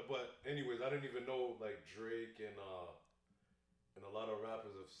 But anyways, I didn't even know like Drake and a lot of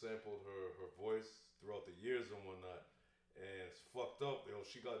rappers have sampled her voice throughout the years and whatnot. And it's fucked up. You know,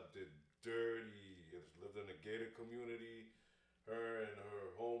 she did dirty. Lived in a gated community. Her and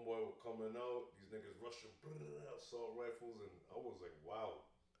her homeboy were coming out. These niggas rushing assault rifles, and I was like, wow,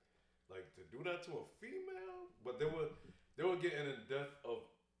 like to do that to a female. But they were getting in depth of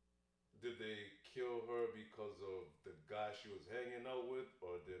did they kill her because of the guy she was hanging out with,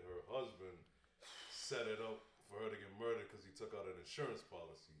 or did her husband set it up for her to get murdered because he took out an insurance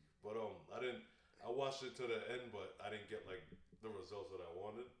policy? But I watched it to the end, but I didn't get like the results that I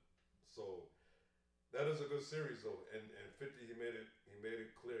wanted. So. That is a good series though, and 50 he made it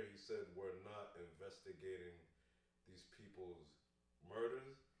clear. He said we're not investigating these people's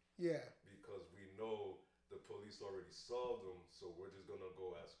murders. Yeah. Because we know the police already solved them, so we're just gonna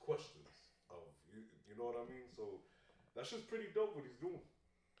go ask questions of you. You know what I mean? So that's just pretty dope what he's doing.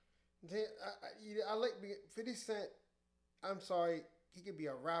 I like 50 Cent. I'm sorry, he could be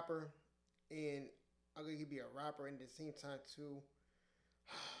a rapper, and I think he could be a rapper, and at the same time too.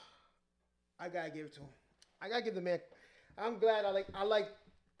 I gotta give it to him. I gotta give the man. I'm glad.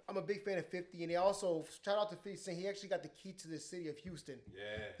 I'm a big fan of 50, and they also shout out to 50 Cent. He actually got the key to the city of Houston.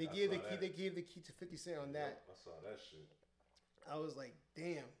 Yeah, they gave the key. They gave the key to 50 Cent on that. I saw that shit. I was like,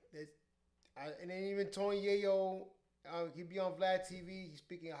 damn. And then even Tony Yayo, he'd be on Vlad TV. He's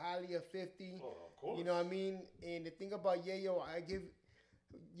speaking highly of 50. Oh, of course. You know what I mean? And the thing about Yayo,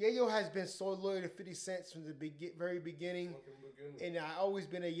 Yayo has been so loyal to 50 Cent from the very beginning. And I always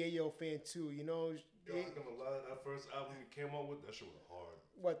been a Yayo fan too, you know. Yo, I'm gonna lie, that first album he came out with, that shit was hard.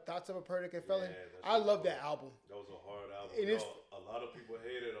 What, Thoughts of a Predicate Felon? Yeah, I love that album. That was a hard album. It is, a lot of people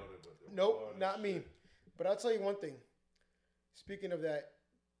hated on it, but nope, not me. But I'll tell you one thing. Speaking of that,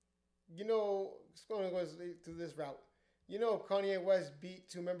 you know, it's going to go through this route. You know, Kanye West beat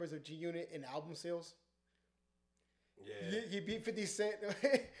 2 members of G Unit in album sales. Yeah, he beat 50 Cent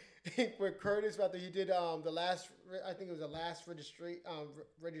with Curtis after he did the last. I think it was the last registration.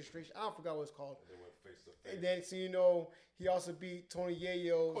 I forgot what it's called. And they went face to face. And then, so you know, he also beat Tony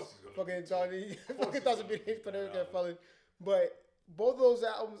Yayo. Fucking Tony. Fucking Thoughts of a Predicate Felon. But both of those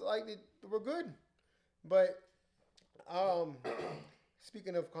albums, like, they were good. But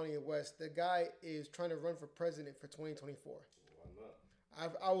speaking of Kanye West, the guy is trying to run for president for 2024. Why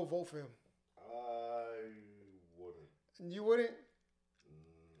not? I will vote for him. I wouldn't. You wouldn't?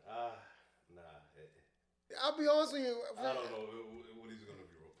 Nah. I'll be honest with you. I don't know. What is he gonna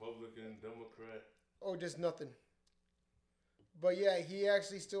be? Republican, Democrat? Or just nothing. But yeah, he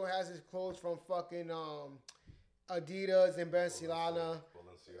actually still has his clothes from fucking Adidas and Balenciaga.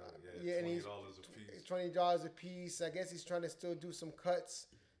 Yeah, and he's $20 a piece. $20 a piece. I guess he's trying to still do some cuts.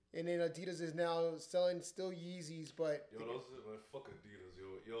 And then Adidas is now selling still Yeezys, but Yo, those man, fuck Adidas,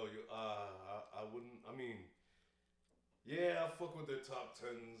 yo, I wouldn't. I mean, yeah, I fuck with their top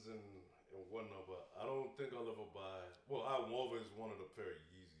tens and whatnot, but I don't think I'll ever buy. Well, I always wanted a pair of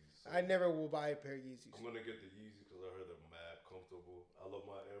Yeezys. So I never will buy a pair of Yeezys. I'm gonna get the Yeezys because I heard they're mad comfortable. I love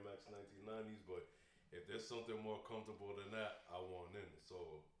my Air Max 1990s, but if there's something more comfortable than that, I want in.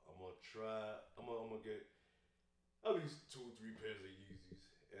 So I'm gonna try. I'm gonna get at least 2-3 pairs of Yeezys,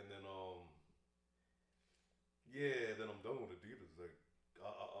 and then yeah, then I'm done with Adidas. Like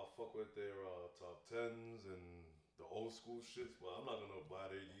I'll fuck with their top tens and the old school shits, but I'm not gonna buy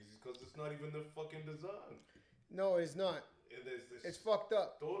their Yeezys because it's not even their fucking design. No, it's not. And It's fucked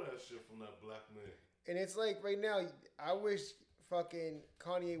up. Throw that shit from that black man. And it's like right now, I wish fucking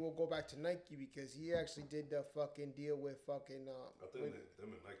Kanye will go back to Nike because he actually did the fucking deal with fucking. I think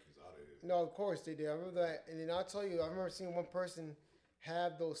them and Nike's out of here. No, of course they did. I remember that. And then I'll tell you, I remember seeing one person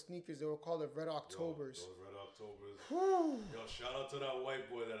have those sneakers. They were called the Red Octobers. Yo, those Red Octobers. Whew. Yo, shout out to that white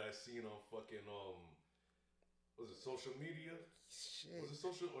boy that I seen on fucking was it social media? Shit. Was it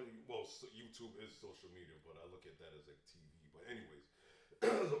social? Or, well, YouTube is social media, but I look at that as like TV. But anyways,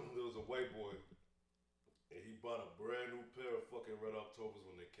 there was a white boy, and he bought a brand new pair of fucking Red Octobers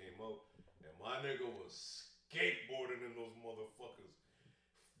when they came out, and my nigga was skateboarding in those motherfuckers,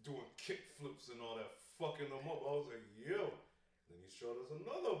 doing kick flips and all that, fucking them up. I was like, yo. Then he showed us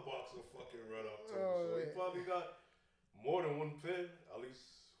another box of fucking Red Octobers. So he probably got more than one pair, at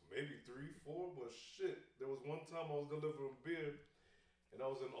least maybe 3, 4. But shit, there was one time I was delivering beer, and I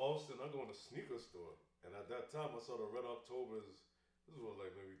was in Austin. I go in a sneaker store, and at that time I saw the Red Octobers. This was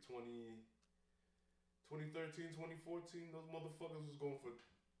like maybe 2013, 2014. Those motherfuckers was going for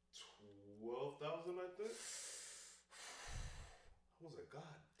 12,000, I think. I was like,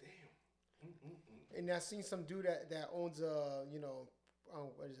 God damn. And I seen some dude that owns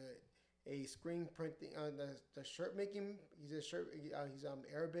what is it? A screen printing the shirt making. He's a shirt. He's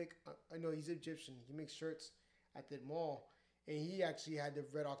Arabic. I know he's Egyptian. He makes shirts at the mall, and he actually had the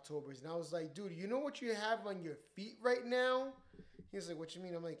Red Octobers. And I was like, dude, you know what you have on your feet right now? He was like, what you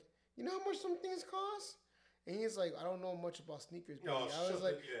mean? I'm like, you know how much some things cost? And he's like, I don't know much about sneakers. No, I was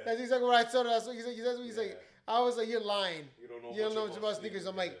like, yeah. that's exactly what I told him. That's what he's like. I was like, you're lying. You don't know much about sneakers.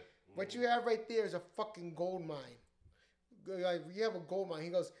 I'm like, what you have right there is a fucking gold mine. Like, you have a gold mine. He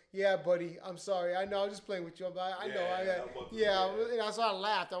goes, yeah, buddy. I'm sorry. I know. I'm just playing with you. I know. And that's why I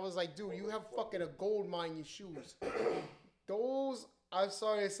laughed. I was like, dude, you have fucking a gold mine in your shoes. Those, I'm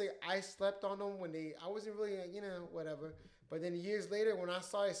sorry to say, I slept on them when I wasn't really, whatever. But then years later, when I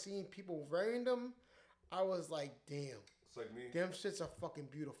started seeing people wearing them, I was like, damn. It's like me. Them shits are fucking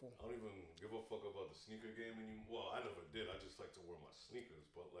beautiful. I don't even give a fuck about the sneaker game anymore. Well, I never did. I just like to wear my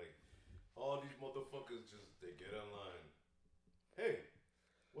sneakers. But like, all these motherfuckers they get in line. Hey,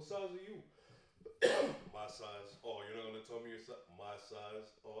 what size are you? My size. Oh, you're not gonna tell me your size? My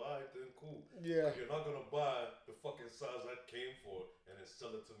size. Oh, all right then, cool. Yeah. But you're not gonna buy the fucking size I came for and then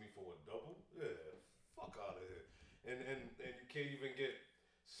sell it to me for a double? Yeah, fuck out of here. And you can't even get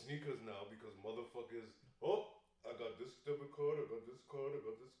sneakers now because motherfuckers. Oh, I got this debit card. I got this card. I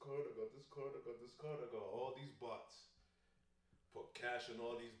got this card. I got this card. I got this card. I got all these bots. Put cash in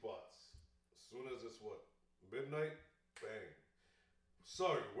all these bots. As soon as it's midnight, bang.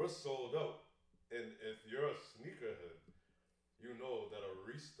 Sorry, we're sold out. And if you're a sneakerhead, you know that a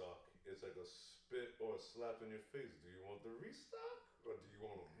restock is like a spit or a slap in your face. Do you want the restock or do you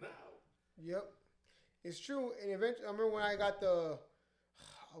want them now? Yep, it's true. And eventually, I remember when I got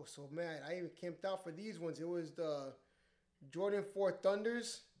I was so mad. I even camped out for these ones. It was the Jordan 4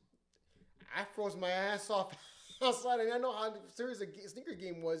 Thunders. I froze my ass off outside, and I know how serious the sneaker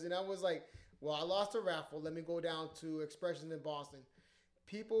game was. And I was like, well, I lost a raffle. Let me go down to Expressions in Boston.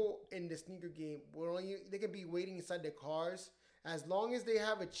 People in the sneaker game, they can be waiting inside their cars. As long as they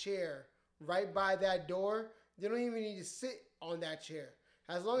have a chair right by that door, they don't even need to sit on that chair.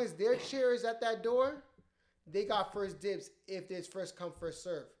 As long as their chair is at that door, they got first dibs if there's first come, first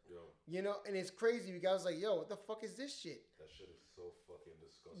serve. Yo. And it's crazy because I was like, yo, what the fuck is this shit? That shit is so fucking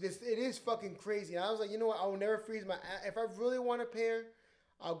disgusting. It is fucking crazy. And I was like, you know what? I will never freeze my ass. If I really want a pair,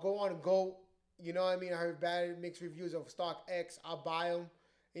 I'll go on a GOAT. You know what I mean? I heard bad mixed reviews of StockX. I'll buy them.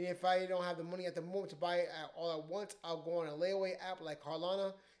 And if I don't have the money at the moment to buy it all at once, I'll go on a layaway app like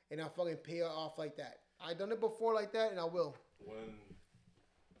Carlana and I'll fucking pay it off like that. I've done it before like that and I will. When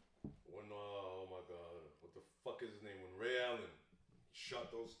oh my God, what the fuck is his name? When Ray Allen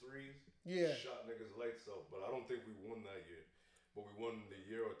shot those threes, shot niggas lights out. But I don't think we won that year. But we won the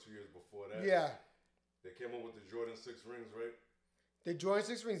year or 2 years before that. Yeah. They came up with the Jordan 6 rings, right? The Jordan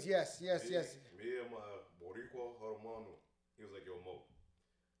 6 rings, yes. Me and my Boricua Hermano, he was like, yo, Mo,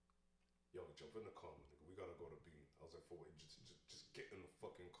 yo, jump in the car, man. We gotta go to Bean. I was like, for what? Just get in the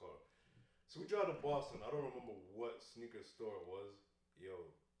fucking car. So we drive to Boston. I don't remember what sneaker store it was. Yo,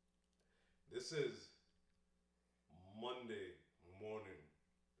 this is Monday morning.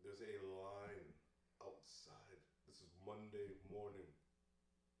 There's a line outside. This is Monday morning.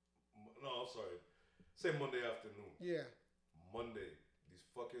 No, I'm sorry. Say Monday afternoon. Yeah. Monday. These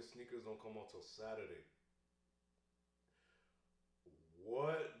fucking sneakers don't come out till Saturday.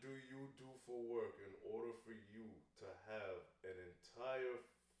 What do you do for work in order for you to have an entire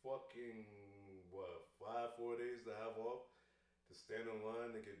fucking, 4 days to have off to stand in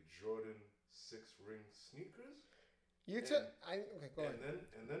line to get Jordan 6-ring sneakers? Okay, go ahead.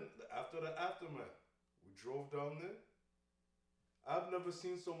 And then after the aftermath, we drove down there. I've never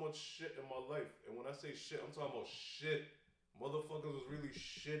seen so much shit in my life. And when I say shit, I'm talking about shit. Motherfuckers was really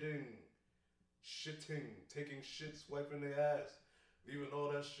shitting, taking shit, swiping their ass. Leaving all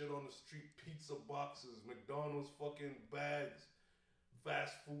that shit on the street, pizza boxes, McDonald's fucking bags,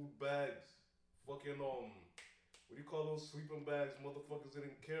 fast food bags, fucking, what do you call those sleeping bags motherfuckers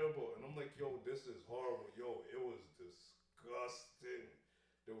didn't care about? And I'm like, yo, this is horrible. Yo, it was disgusting.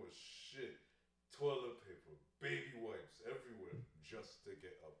 There was shit, toilet paper, baby wipes everywhere just to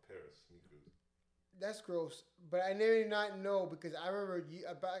get a pair of sneakers. That's gross. But I never not know because I remember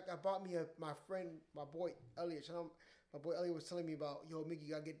I bought me my friend, my boy Elliot. My boy Elliot was telling me about, yo, Mickey,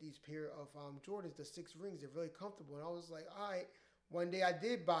 you gotta get these pair of Jordans, the 6 rings. They're really comfortable. And I was like, all right. One day I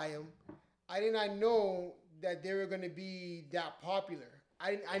did buy them. I did not know that they were gonna be that popular.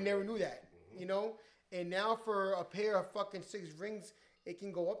 I never knew that, you know. And now for a pair of fucking 6 rings, it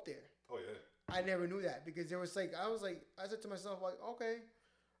can go up there. Oh yeah. I never knew that because there was like I said to myself like, okay,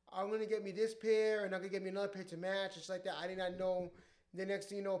 I'm gonna get me this pair and I'm gonna get me another pair to match. It's like that. I did not know. The next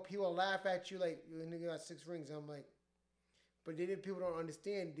thing you know, people laugh at you like, you nigga got 6 rings. And I'm like. But people don't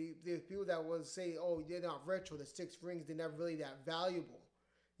understand. There's people that will say, oh, they're not retro. The 6 rings, they're not really that valuable.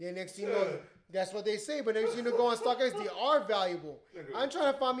 Yeah, next thing you know, that's what they say. But next thing you know, go on StockX, they are valuable. I'm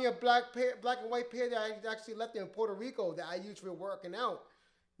trying to find me a black and white pair that I actually left in Puerto Rico that I use for working out.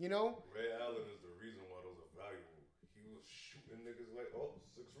 You know? Ray Allen is the reason why those are valuable. He was shooting niggas like,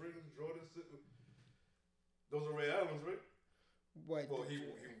 6 rings, Jordan 6. Those are Ray Allen's, right? What? Well,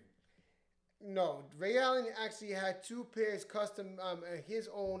 No, Ray Allen actually had 2 pairs custom, his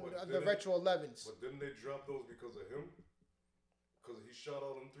own, the Retro 11s. But didn't they drop those because of him? Because he shot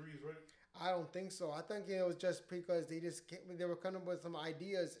all them threes, right? I don't think so. I think it was just because they were coming up with some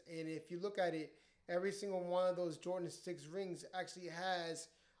ideas. And if you look at it, every single one of those Jordan 6 rings actually has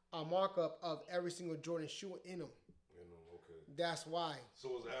a markup of every single Jordan shoe in them. Okay. That's why. So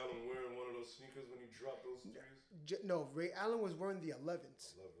was Allen wearing one of those sneakers when he dropped those threes? No, Ray Allen was wearing the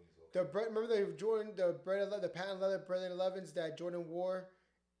 11s. Okay. Remember the patent leather Bred 11s that Jordan wore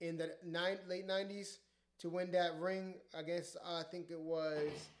in the late 90s to win that ring against, I think it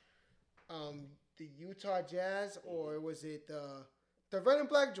was the Utah Jazz, or was it the red and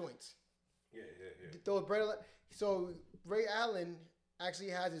black joints? Yeah. Those so Ray Allen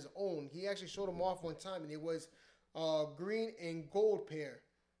actually has his own. He actually showed them off one time, and it was green and gold pair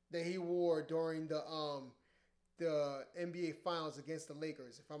that he wore during the NBA Finals against the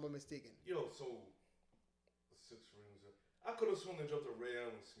Lakers, if I'm not mistaken. Yo, so 6 rings. I could have sworn they dropped a Ray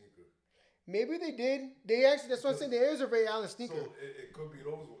Allen sneaker. Maybe they did. They actually, that's what I'm saying. There is a Ray Allen sneaker. So it could be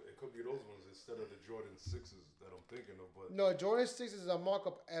those. It could be those ones instead of the Jordan 6s that I'm thinking of. But no, Jordan 6 is a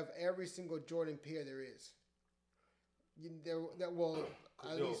markup of every single Jordan pair there is.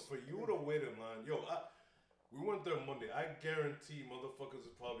 Least for you to wait in line, we went there Monday. I guarantee motherfuckers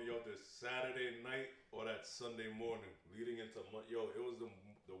is probably out there Saturday night or that Sunday morning leading into Monday. It was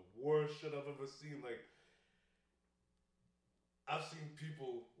the worst shit I've ever seen. Like, I've seen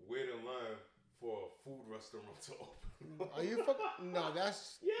people wait in line for a food restaurant to open. Are you fucking? No,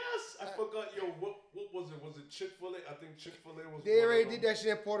 that's... Yes! I forgot. What was it? Was it Chick-fil-A? I think Chick-fil-A was They already did that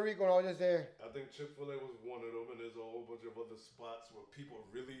shit in Puerto Rico when I was just there. I think Chick-fil-A was one of them, and there's a whole bunch of other spots where people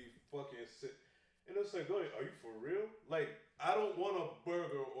really fucking sit. And it's like, are you for real? Like, I don't want a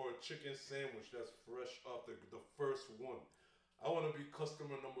burger or a chicken sandwich that's fresh off the first one. I want to be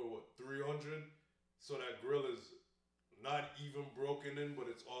customer number, 300? So that grill is not even broken in, but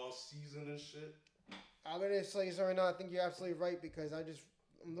it's all seasoned and shit. I'm going to tell you something right now. I think you're absolutely right because I'm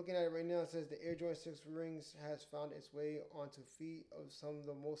looking at it right now. It says the Air Jordan 6 rings has found its way onto feet of some of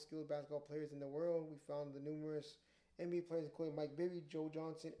the most skilled basketball players in the world. We found the numerous NBA players including Mike Bibby, Joe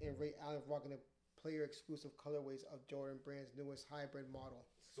Johnson, and Ray Allen rocking the player exclusive colorways of Jordan Brand's newest hybrid model.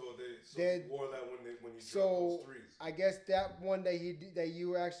 So they wore that when you dropped those threes. I guess that one that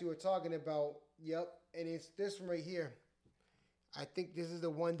you actually were talking about. Yep, and it's this one right here. I think this is the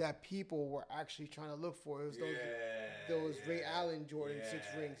one that people were actually trying to look for. It was those Ray Allen Jordan 6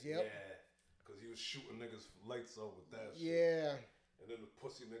 rings. Yep. Yeah. Because he was shooting niggas lights out with that shit. Yeah. And then the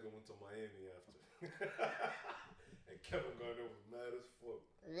pussy nigga went to Miami after. And Kevin Garnett was mad as fuck.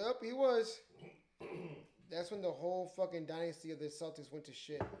 Yep, he was. That's when the whole fucking dynasty of the Celtics went to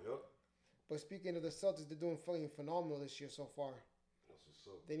shit. Yep. But speaking of the Celtics, they're doing fucking phenomenal this year so far. That's what's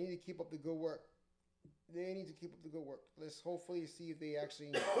up. They need to keep up the good work. Let's hopefully see if they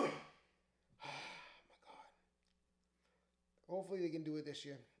actually. Oh my God. Hopefully they can do it this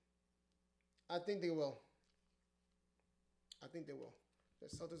year. I think they will. The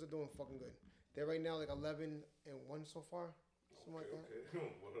Celtics are doing fucking good. They're right now like 11-1 so far. Something like that. Okay.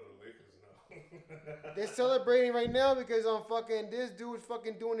 What are the Lakers now? They're celebrating right now because this dude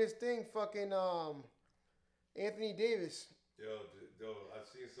fucking doing his thing. Fucking Anthony Davis. Yo, I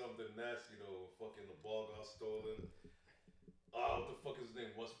seen something nasty though. Fucking the ball got stolen. What the fuck is his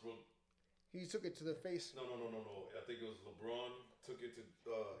name? Westbrook. He took it to the face. No. I think it was LeBron. Took it to.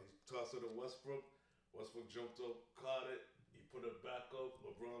 He tossed it to Westbrook. Westbrook jumped up, caught it. He put it back up.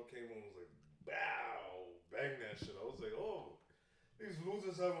 LeBron came and was like, "Bow!" Bang that shit. I was like, "Oh, these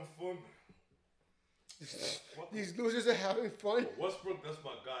losers having fun." These losers are having fun. Westbrook, that's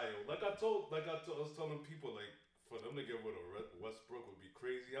my guy. Like I was telling people, like, for them to get rid of Westbrook would be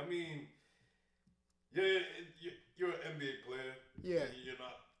crazy. I mean, yeah, you're an NBA player. Yeah. You're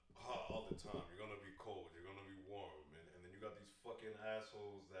not hot all the time. You're going to be cold. You're going to be warm. And then you got these fucking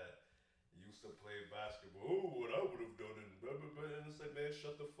assholes that used to play basketball. Oh, what I would have done. And blah, blah, blah. And it's like, man,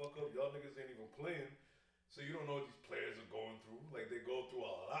 shut the fuck up. Y'all niggas ain't even playing. So you don't know what these players are going through. Like, they go through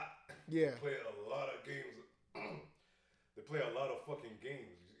a lot. Yeah. They play a lot of games. They play a lot of fucking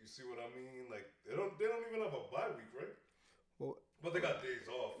games. You see what I mean? Like they don't even have a bye week, right? Well, but they got days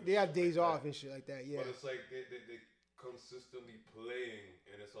off. They have days off and shit like that. Yeah. But it's like they consistently playing,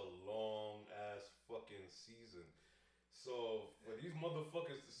 and it's a long ass fucking season. So for these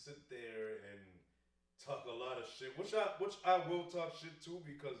motherfuckers to sit there and talk a lot of shit, which I will talk shit too,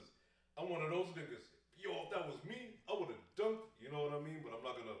 because I'm one of those niggas. Yo, if that was me, I would have dunked. You know what I mean? But I'm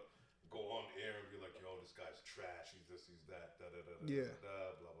not gonna go on air and be like, yo, this guy's trash. He's this, he's that. Blah blah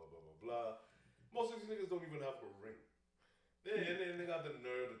blah blah blah blah. Most of these niggas don't even have a ring. And then they got the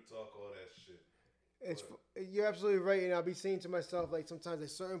nerve to talk all that shit. You're absolutely right, and I'll be saying to myself, like, sometimes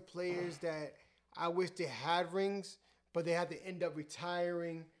there's certain players that I wish they had rings, but they had to end up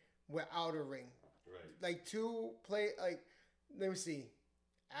retiring without a ring. Right. Like let me see.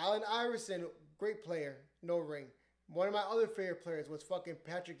 Allen Iverson, great player, no ring. One of my other favorite players was fucking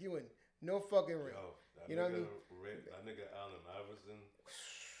Patrick Ewing, no fucking ring. Yo, you know what I mean? That nigga Allen Iverson.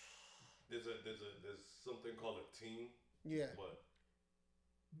 There's something called a team. Yeah. But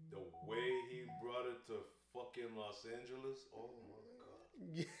the way he brought it to fucking Los Angeles, oh my God.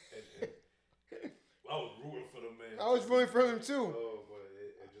 Yeah. And I was rooting for the man. I was rooting for him too. Oh, but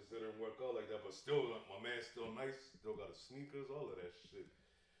it just didn't work out like that. But still, my man's still nice. Still got his sneakers, all of that shit.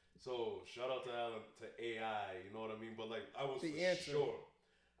 So shout out to Allen, to AI. You know what I mean? But like, I was sure.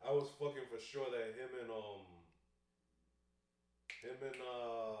 I was fucking for sure that him and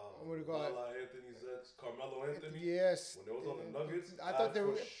what do you call it? Anthony's ex, Carmelo Anthony. Yes. When they was on the Nuggets, I thought they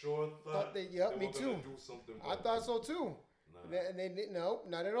were thought they me were too. Do something. I thought so too. Nah. And they didn't. No,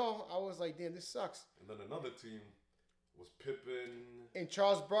 not at all. I was like, damn, this sucks. And then another team was Pippen and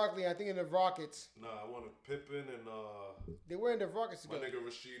Charles Barkley. I think in the Rockets. Nah, I wanted Pippen and they were in the Rockets my together. nigga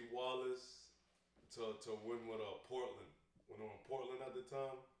Rasheed Wallace to win with Portland. When they were in Portland at the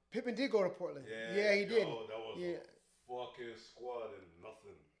time. Pippen did go to Portland. Yeah, he did. That was a fucking squad and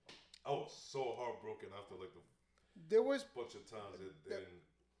nothing. I was so heartbroken after like there was bunch of times.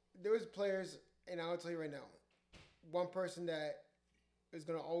 There was players, and I'll tell you right now, one person that is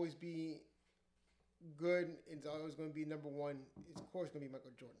gonna always be good and is always gonna be number one is of course gonna be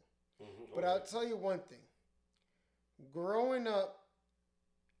Michael Jordan. Mm-hmm. But I'll tell you one thing. Growing up,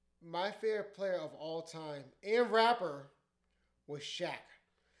 my favorite player of all time and rapper was Shaq.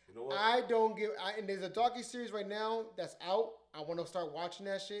 You know what? And there's a docu-series right now that's out. I want to start watching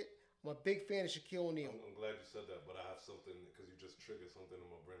that shit. I'm a big fan of Shaquille O'Neal. I'm glad you said that, but I have something, because you just triggered something in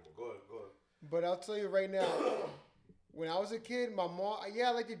my brain. But go ahead. But I'll tell you right now, when I was a kid, my mom,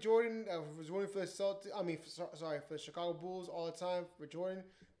 I liked the Jordan. I was rooting for the for the Chicago Bulls all the time for Jordan.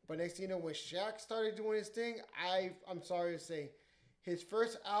 But next thing you know, when Shaq started doing his thing, I'm sorry to say, his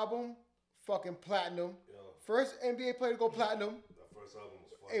first album, fucking platinum. Yeah. First NBA player to go platinum. That first album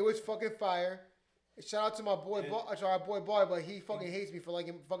was fire. It was fucking fire. Shout out to my boy, our boy Boy, but he fucking hates me for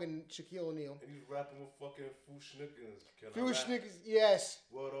liking fucking Shaquille O'Neal. And he's rapping with fucking Fu Schnickens. Fu Schnickens, yes.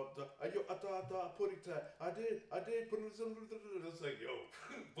 What up, I put it tight. I did put it in. It's like, yo.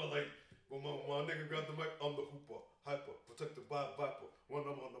 But like, when my nigga grabbed the mic, I'm the hooper, hyper, protected by a viper. When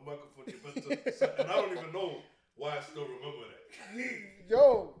I'm on the microphone, you better. And I don't even know why I still remember that.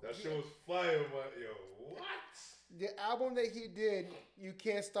 Yo. That shit was fire, man. Yo, what? The album that he did, "You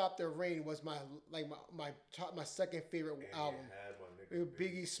Can't Stop the Rain," was my second favorite album. With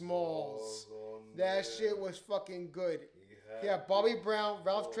Biggie Smalls. That shit was fucking good. He had Bobby Brown,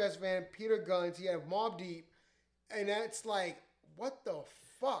 Ralph Tresvant, Peter Guns. He had Mobb Deep, and that's like, what the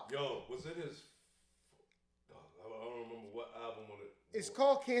fuck? Yo, was it his? I don't remember what album on it. It's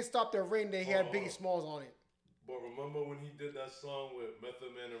called "Can't Stop the Rain." That he had Biggie Smalls on it. But remember when he did that song with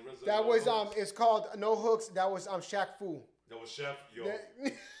Method Man and RZA? That was It's called No Hooks. That was Shaq Fu. That was Shaq. Yo, yo, that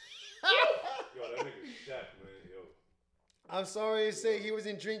nigga Shaq, man. Yo. I'm sorry to say he was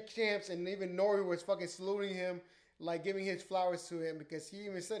in Drink Champs, and even Nori was fucking saluting him, like giving his flowers to him, because he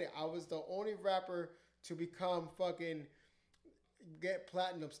even said it. I was the only rapper to become fucking get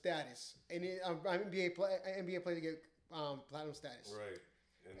platinum status, and NBA player to get platinum status. Right.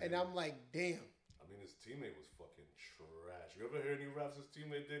 And I'm like, damn. I mean, his teammate was fucking trash. You ever hear any raps his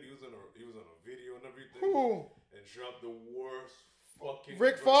teammate did? He was in a video and everything. Who? And dropped the worst fucking.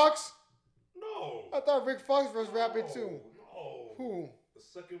 Rick Fox? No. I thought Rick Fox was rapping too. No. Who? The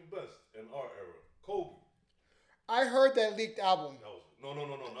second best in our era, Kobe. I heard that leaked album. No, not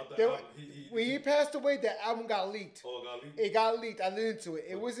the album. When he passed away, that album got leaked. Oh, it got leaked? It got leaked. I listened to it.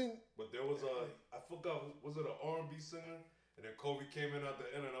 It wasn't. But there was I forgot, was it an R&B singer? And then Kobe came in at the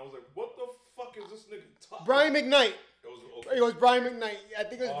end, and I was like, what the fuck is this nigga talking? Brian McKnight. Okay. It was Brian McKnight. I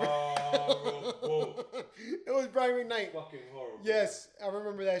think it was. Whoa. It was Brian McKnight. Fucking horrible. Yes, I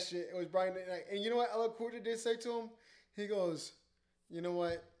remember that shit. It was Brian McKnight. And you know what LL Cool J did say to him? He goes, you know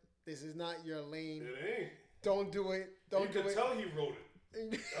what? This is not your lane. It ain't. Don't do it. Don't do it. You can tell he wrote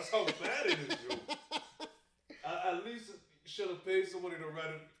it. That's how bad it is, yo. At least should have paid somebody to write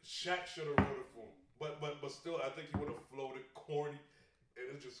it. Shaq should have wrote it for him. But still, I think he would have floated corny. It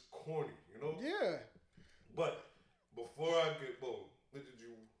is just corny, you know? Yeah. But before I get did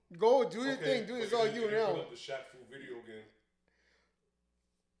you go do your thing? Do this all you now. Bring up the Shaq Fu video game.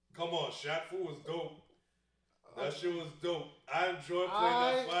 Come on, Shaq Fu was dope. That shit was dope. I enjoyed playing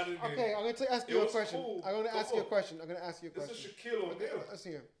that fighting game. Okay, I'm gonna ask you a question. Cool. I'm gonna ask you a question. This is Shaquille O'Neal. Let's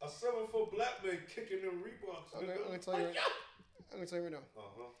see him. A 7-foot black man kicking them Reeboks. I'm gonna tell you. I'm gonna tell you right now.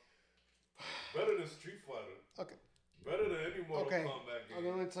 Better than Street Fighter. Okay. Better than any Mortal Kombat game. I'm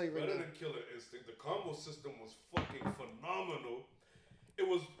gonna tell you right Better now. than Killer Instinct. The combo system was fucking phenomenal. It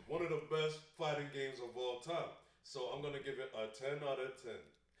was one of the best fighting games of all time. So I'm gonna give it a 10 out of 10.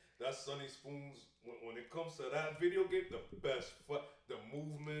 That's Sonny Spoon's. When it comes to that video game, the best fight, the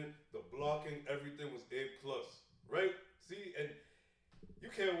movement, the blocking, everything was A+. Right? See, and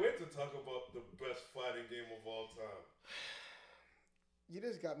you can't wait to talk about the best fighting game of all time. You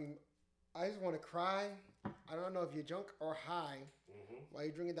just got me. I just want to cry. I don't know if you're drunk or high while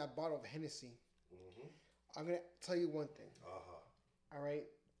you're drinking that bottle of Hennessy. I'm going to tell you one thing. All right?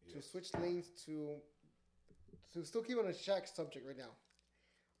 Yes. To switch lanes to still keep on the Shaq subject right now.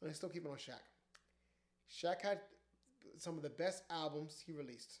 I'm going to still keep it on Shaq. Shaq had some of the best albums he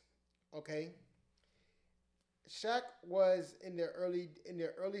released. Okay? Shaq was in the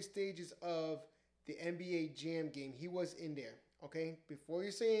early stages of the NBA Jam game. He was in there. Okay, before you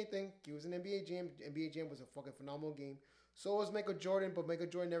say anything, he was in NBA Jam. NBA Jam was a fucking phenomenal game. So was Michael Jordan, but Michael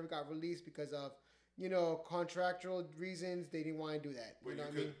Jordan never got released because of, contractual reasons. They didn't want to do that. But you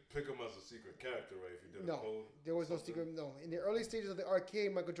could pick him as a secret character, right? If you did a code. There was no secret. No, in the early stages of the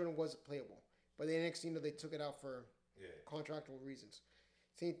arcade, Michael Jordan was playable, but then next thing you know, they took it out for contractual reasons.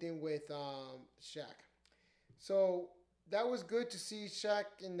 Same thing with Shaq. So that was good to see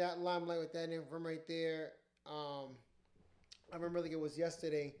Shaq in that limelight with that name from right there. I remember like it was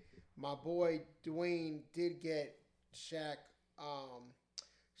yesterday. My boy Dwayne did get Shaq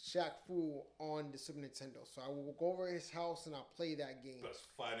Fu on the Super Nintendo. So I will go over to his house and I'll play that game. Best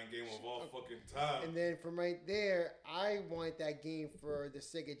fighting game of all fucking time. And then from right there, I wanted that game for the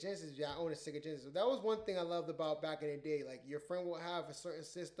Sega Genesis. Yeah, I own a Sega Genesis. So that was one thing I loved about back in the day. Like your friend will have a certain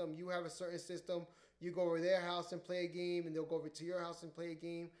system, you have a certain system. You go over their house and play a game, and they'll go over to your house and play a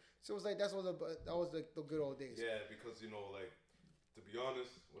game. So it was like that was the good old days. Yeah, because to be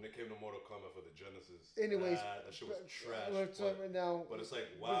honest, when it came to Mortal Kombat for the Genesis, anyways, that shit was trash. But it's like,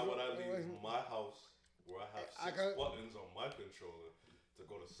 why would I leave my house where I have 6 buttons on my controller to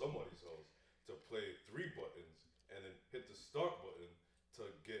go to somebody's house to play 3 buttons and then hit the start button to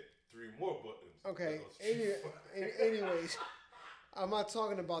get 3 more buttons? Okay. Anyways, I'm not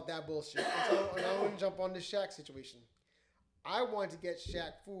talking about that bullshit. I want to jump on the Shaq situation. I wanted to get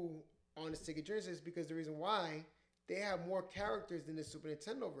Shaq Fu on the Sega Genesis because the reason why they have more characters than the Super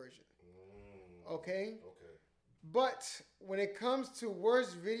Nintendo version. Okay? Okay. But when it comes to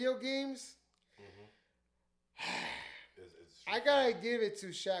worst video games, I gotta give it to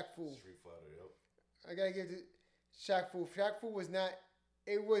Shaq Fu. Street Fighter, yep. I gotta give it to Shaq Fu. Shaq Fu was not.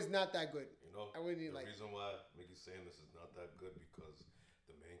 It was not that good. You know, I wouldn't the like. reason why Mickey's saying this is not that good because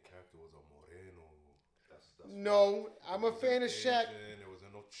the main character was a Moreno. That's no, why. I'm a fan of Shaq. There was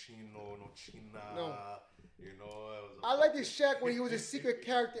no Chino, no China. No. You know, I like the Shaq when he was a secret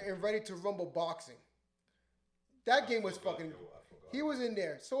character in Ready to Rumble Boxing. That game was fucking. He was in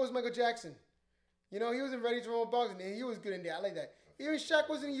there. So was Michael Jackson. You know, he was in Ready to Rumble Boxing, and he was good in there. I like that. Even Shaq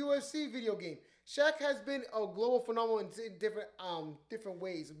was in a UFC video game. Shaq has been a global phenomenon in different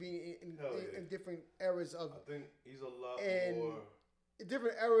ways of being in different eras of. I think he's a lot more.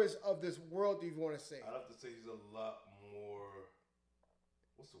 Different eras of this world, if you want to say. I'd have to say he's a lot more.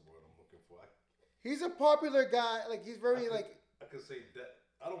 What's the word I'm looking for? He's a popular guy. Like he's very I could say that.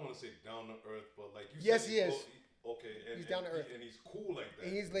 I don't want to say down to earth, but like you. Yes, said, he is. Okay, and he's down to earth, and he's cool like that.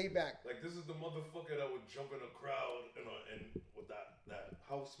 And he's laid back. Like this is the motherfucker that would jump in a crowd, and with that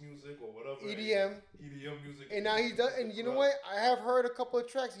house music or whatever. EDM music. And now he's done. And you know what? I have heard a couple of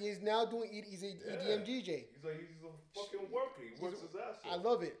tracks. He is now doing. He's an EDM DJ. He's a fucking worker. He works his ass off. I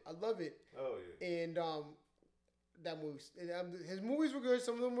love it. Oh yeah. And that movies. His movies were good.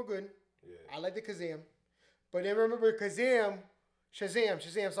 Some of them were good. Yeah. I like the Kazam, but then remember Shazam.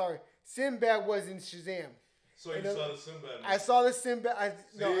 Sorry, Sinbad was in Shazam. So you saw the Sinbad movie? I saw the Sinbad. I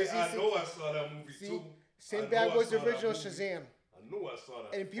know I saw that movie too. Sinbad was the original Shazam. I knew I saw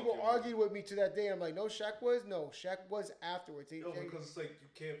that. And people argued with me to that day. I'm like, no, Shaq was afterwards. No, because it's like you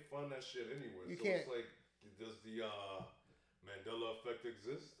can't find that shit anywhere. You so can't. It's like, does the Mandela effect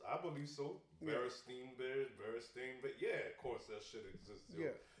exist? I believe so. Beristain, but yeah, of course that shit exists. Yo.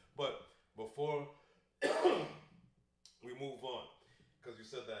 Yeah. But before we move on, because you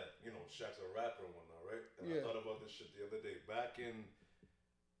said that Shaq's a rapper and whatnot, right? And I thought about this shit the other day. Back in,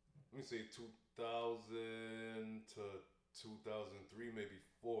 let me say 2000 to 2003, maybe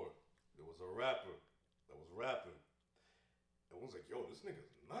 4, there was a rapper that was rapping. And was like, yo, this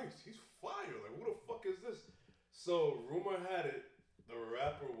nigga's nice. He's fire. Like, who the fuck is this? So, rumor had it, the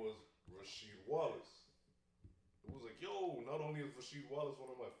rapper was Rasheed Wallace. It was like, yo, not only is Rasheed Wallace one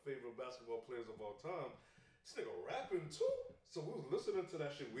of my favorite basketball players of all time, this nigga rapping too. So we was listening to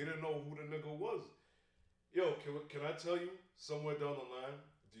that shit. We didn't know who the nigga was. Yo, can I tell you, somewhere down the line,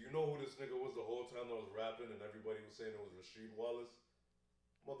 do you know who this nigga was the whole time I was rapping and everybody was saying it was Rasheed Wallace?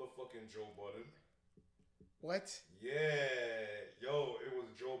 Motherfucking Joe Budden. What? Yeah. Yo, it was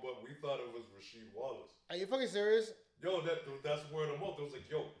Joe Budden. We thought it was Rasheed Wallace. Are you fucking serious? Yo, that's word of mouth. It was like,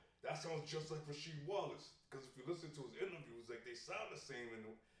 yo, that sounds just like Rasheed Wallace. Because if you listen to his interviews, like, they sound the same. And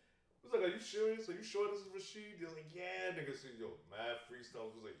it was like, are you serious? Are you sure this is Rasheed? They're like, yeah. Nigga said, yo, mad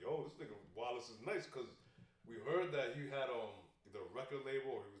freestyles. Was like, yo, this nigga Wallace is nice. Because we heard that he had the record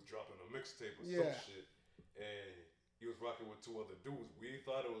label or he was dropping a mixtape or some shit. And he was rocking with 2 other dudes. We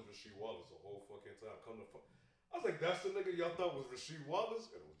thought it was Rasheed Wallace the whole fucking time. I was like, that's the nigga y'all thought was Rasheed Wallace?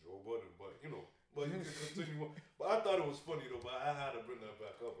 And it was Joe Budden. But, you can continue on. But I thought it was funny, though. But I had to bring that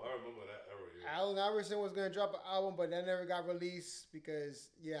back up. I remember that era, yeah. Allen Iverson was going to drop an album, but that never got released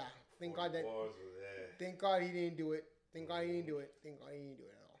because, thank God he didn't do it. Thank God he didn't do it at all.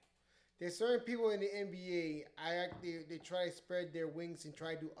 There's certain people in the NBA, they try to spread their wings and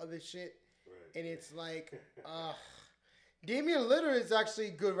try to do other shit. Right. And it's like, Damian Lillard is actually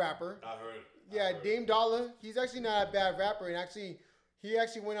a good rapper. I heard. Yeah, Dame Dollar, he's actually not a bad rapper. And actually, he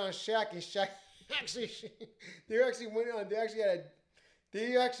actually went on Shaq, and Shaq they actually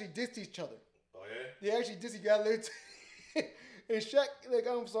dissed each other. Oh, yeah? They actually dissed each other. And Shaq, like,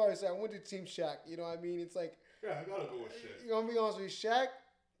 I'm sorry, I went to Team Shaq. You know what I mean? It's like, yeah, I gotta go with Shaq. You know, I'm gonna be honest with you, Shaq.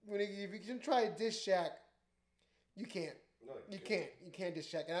 If you can try to diss Shaq, you can't. No, you can't. You can't diss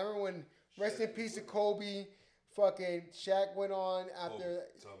Shaq. And I remember when rest in peace to Kobe. Fucking Shaq went on after.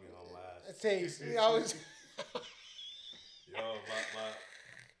 Tell me how last. Taste. I was. Yo,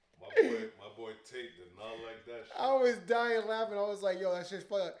 my boy Tate did not like that shit. I was dying laughing. I was like, yo, that shit's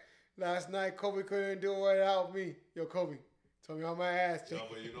funny. Last night, Kobe couldn't do it without me. Yo, Kobe, tell me how my ass. No,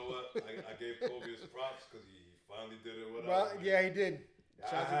 but you know what? I gave Kobe his props because he finally did it without me. Yeah, he did.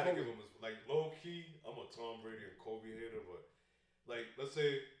 I had to give him his, like, low key, I'm a Tom Brady and Kobe hater, but, like, let's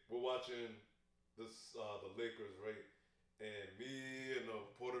say we're watching the Lakers, right? And me and the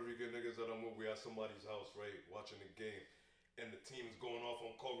Puerto Rican niggas that I'm with, we at somebody's house, right? Watching the game. And the team's going off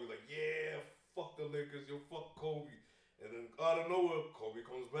on Kobe, like, yeah, fuck the Lakers, yo, fuck Kobe. And then out of nowhere, Kobe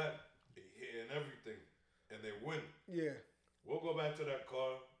comes back, hitting everything, and they win. Yeah. We'll go back to that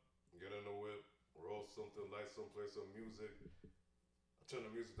car, get in the whip, roll something, light some, play some music. I turn the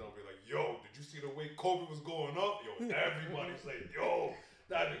music down, be like, yo, did you see the way Kobe was going up? Yo, everybody's like, yo,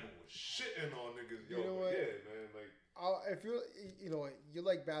 that nigga was shitting on niggas. Yo, You know what? yeah, man, like. If you know what, you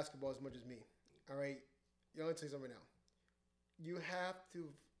like basketball as much as me, all right? You know, I'll tell you something right now. You have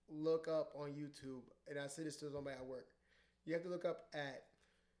to look up on YouTube, and I say this to somebody at work. You have to look up at,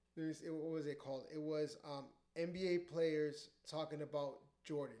 what was it called? It was NBA players talking about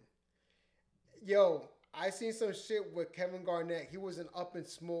Jordan. Yo, I seen some shit with Kevin Garnett. He was in Up in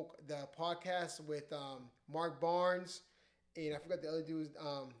Smoke, the podcast with Mark Barnes, and I forgot the other dude's.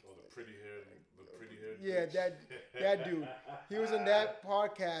 Oh, the pretty hair. Yeah, that dude. He was in that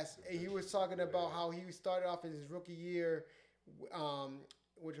podcast, and he was talking about how he started off in his rookie year,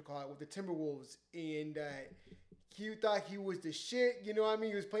 with the Timberwolves, and he thought he was the shit. You know what I mean?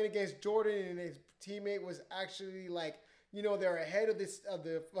 He was playing against Jordan, and his teammate was actually like, you know, they're ahead of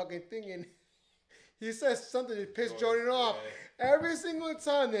the fucking thing, and he says something to piss Jordan off every single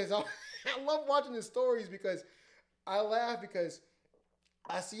time. I love watching the stories because I laugh because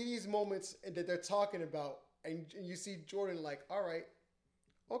I see these moments that they're talking about, and you see Jordan like, all right,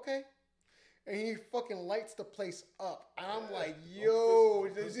 okay. And he fucking lights the place up. And I'm like, yo.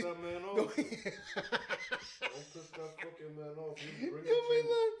 Don't piss that man off. Don't piss that fucking man off.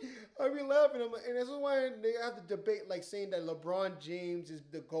 I be laughing. I'm like, and that's why they have to debate, like saying that LeBron James is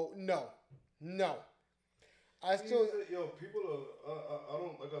the GOAT. No. I still... Yo, people are... I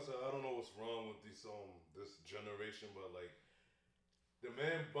don't... Like I said, I don't know what's wrong with this generation, but like, the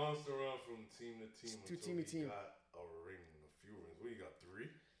man bounced around from team to team until he got a ring, a few rings. What, he got 3?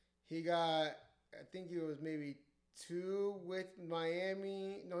 He got, I think it was maybe 2 with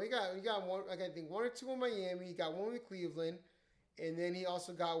Miami. No, he got one. I think 1 or 2 in Miami. He got 1 with Cleveland, and then he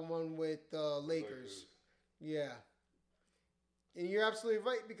also got 1 with the Lakers. Yeah, and you're absolutely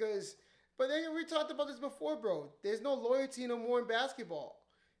right because. But then we talked about this before, bro. There's no loyalty no more in basketball.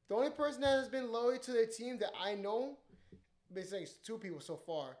 The only person that has been loyal to their team that I know, basically 2 people so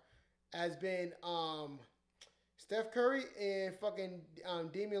far, has been Steph Curry and fucking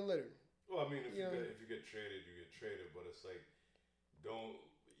Damian Lillard. Well, I mean, if you get traded, you get traded. But it's like, I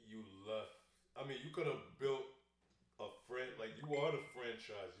mean, you could have built like you are the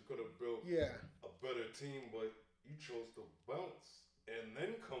franchise. You could have built a better team, but you chose to bounce and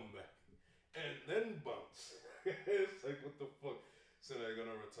then come back and then bounce. It's like, what the fuck? So they're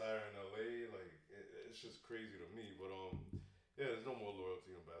gonna retire in LA? Like, it's just crazy to me. But yeah, there's no more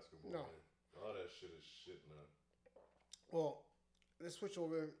loyalty in basketball. No, man. All that shit is shit now. Well, let's switch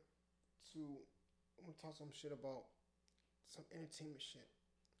over to. I'm gonna talk some shit about some entertainment shit.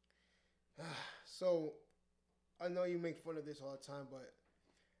 So, I know you make fun of this all the time, but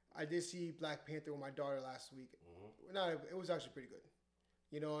I did see Black Panther with my daughter last week. Mm-hmm. It was actually pretty good.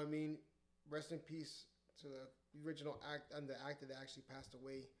 You know what I mean? Rest in peace to the original the actor that actually passed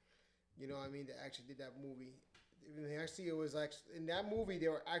away. You know what I mean? That actually did that movie. Actually, it was actually in that movie they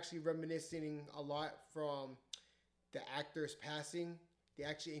were actually reminiscing a lot from the actor's passing. They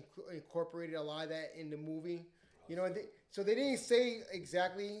actually incorporated a lot of that in the movie. You know, so they didn't say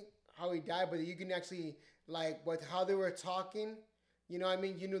exactly how he died, but you can actually how they were talking. You know what I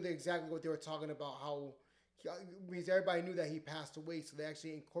mean? You knew exactly what they were talking about. Because everybody knew that he passed away, so they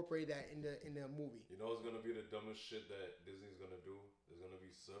actually incorporated that in the movie. You know what's gonna be the dumbest shit that Disney's gonna do? There's gonna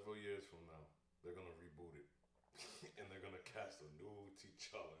be several years from now, they're gonna reboot it, and they're gonna cast a new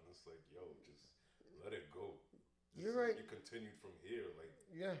T'Challa, and it's like, yo, just let it go. You're right. You continued from here, like,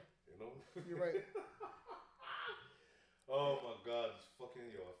 yeah. You know. You're right. Oh my God, I fucking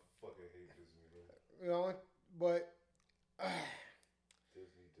hate Disney, man. You know, but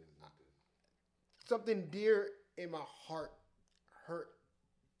Disney. Something dear in my heart hurt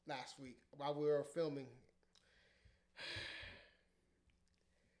last week while we were filming.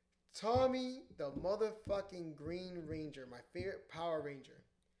 Tommy, the motherfucking Green Ranger, my favorite Power Ranger,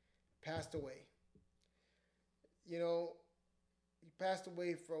 passed away. You know, he passed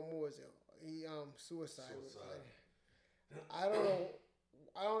away from, what was it? Suicide. I don't know.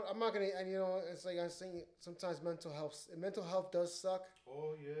 I'm not gonna. And you know, it's like I'm saying. Sometimes mental health does suck.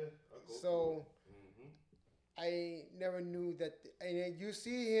 Oh yeah. So I never knew that. And then you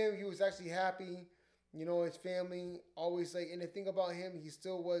see him. He was actually happy. You know, his family always like. And the thing about him, he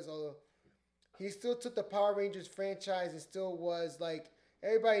still took the Power Rangers franchise and still was like.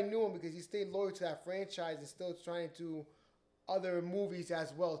 Everybody knew him because he stayed loyal to that franchise and still trying to do other movies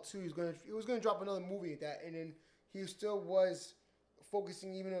as well too. He was gonna drop another movie at that, and then he still was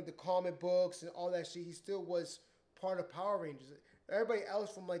focusing even on the comic books and all that shit. He still was part of Power Rangers. Everybody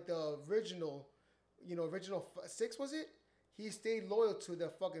else from like the original 6 was it? he stayed loyal to the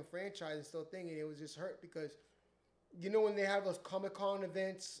fucking franchise and still thinking it was just hurt because, you know, when they have those Comic-Con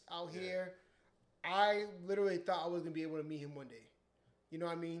events out here, I literally thought I was going to be able to meet him one day. You know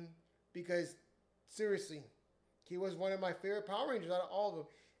what I mean? Because, seriously, he was one of my favorite Power Rangers out of all of them.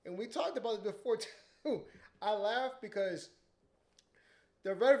 And we talked about it before, too. I laughed because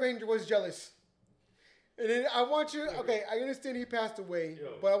the Red Ranger was jealous. And then I want you, okay, I understand he passed away,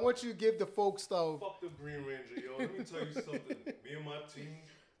 but I want you to give the folks, though. Fuck the Green Ranger, yo. Let me tell you something. Me and my team,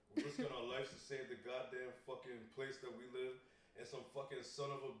 we're risking our lives to save the goddamn fucking place that we live. And some fucking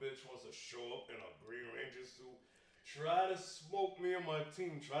son of a bitch wants to show up in a Green Ranger suit. Try to smoke me and my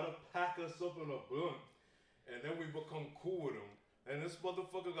team. Try to pack us up in a blunt. And then we become cool with him. And this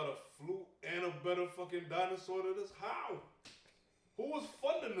motherfucker got a flute and a better fucking dinosaur than this. How? Who was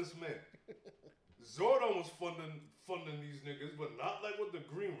funding this man? Zordon was funding these niggas, but not like what the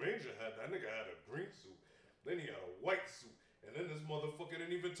Green Ranger had. That nigga had a green suit. Then he had a white suit. And then this motherfucker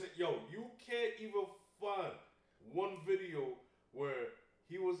didn't even take... Yo, you can't even find one video where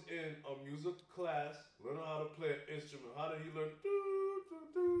he was in a music class, learning how to play an instrument. How did he learn?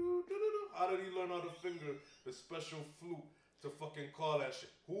 How did he learn how to finger the special flute to fucking call that shit?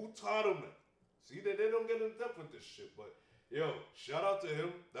 Who taught him that? See, they don't get in depth with this shit, but yo, shout out to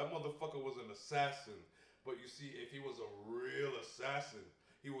him. That motherfucker was an assassin. But you see, if he was a real assassin,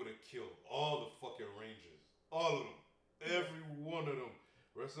 he would have killed all the fucking Rangers. All of them. Every one of them.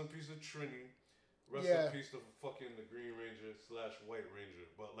 Rest in peace of Trini. Rest in peace to fucking the Green Ranger / White Ranger.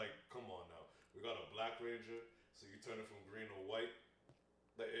 But like, come on now. We got a Black Ranger, so you turn it from green to white.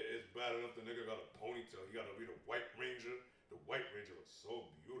 Like, it's bad enough the nigga got a ponytail. He gotta be the White Ranger. The White Ranger was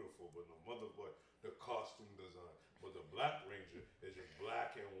so beautiful, but the motherfucker, the costume design. But the Black Ranger is just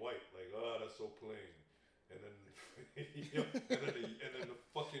black and white. Like, oh, that's so plain. And then, and then the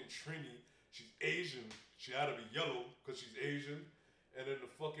fucking Trini, she's Asian. She had to be yellow because she's Asian. And then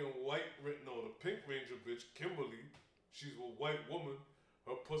the fucking the Pink Ranger bitch, Kimberly, she's a white woman.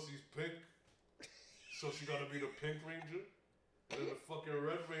 Her pussy's pink. So she gotta be the Pink Ranger. And then the fucking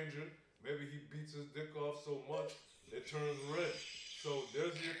Red Ranger, maybe he beats his dick off so much, it turns red. So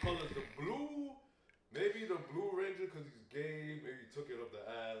there's your colors. The blue, maybe the Blue Ranger because he's gay. Maybe he took it up the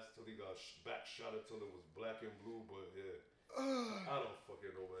ass till he got back shot until it was black and blue. But yeah, I don't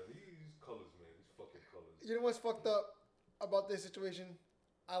fucking know, man. These colors, man. These fucking colors. You know what's fucked up about this situation?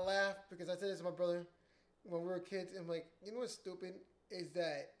 I laugh because I said this to my brother when we were kids. I'm like, you know what's stupid is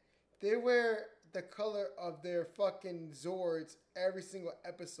that they wear the color of their fucking Zords every single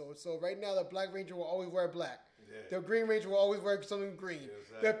episode. So right now, the Black Ranger will always wear black. Yeah. The Green Ranger will always wear something green. Yeah,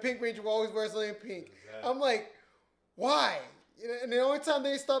 exactly. The Pink Ranger will always wear something pink. Exactly. I'm like, why? You know, and the only time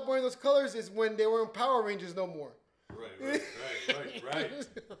they stopped wearing those colors is when they weren't Power Rangers no more. Right. That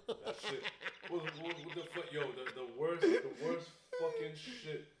shit. What the fuck? Yo, the worst fucking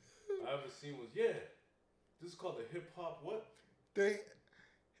shit I ever seen was, this is called the hip hop what?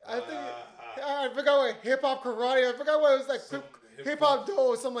 I forgot what hip hop karate. I forgot what it was like. Hip hop do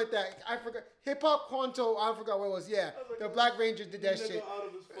or something like that. I forgot. Hip hop Quanto. I forgot what it was. Yeah, like, the Black Ranger did that shit. Out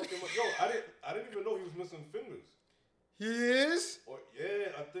of his fucking yo, I didn't even know he was missing fingers. He is. Or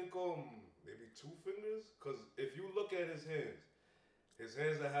yeah, I think maybe 2 fingers. Cause if you look at his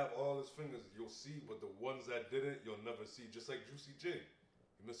hands that have all his fingers, you'll see. But the ones that didn't, you'll never see. Just like Juicy J,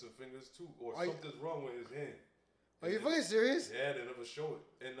 he missing fingers too, or something's wrong with his hand. Are you fucking serious? Yeah, they never show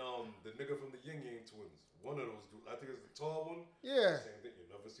it. And the nigga from the Yin Yang Twins, one of those dudes, I think it's the tall one. Yeah. Same thing. You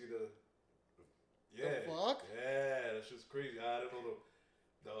never see the The fuck? Yeah, that's just crazy. I didn't know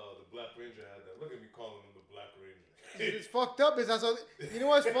the Black Ranger had that. Look at me calling him the Black Ranger. It's fucked up. Is that so? You know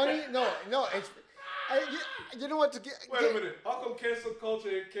what's funny? No. It's. You know what to get. Wait a minute. How come cancel culture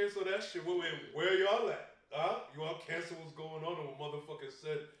and cancel that shit? Wait, where y'all at? Huh? You all cancel what's going on? And what motherfucker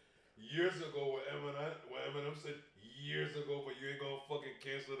said years ago what Eminem said years ago, but you ain't gonna fucking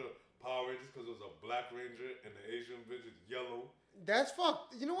cancel the Power Rangers because it was a Black Ranger and the Asian bitch is yellow. That's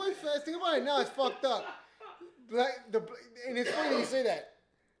fucked. You know what? Think about it now. It's fucked up. And it's funny you say that.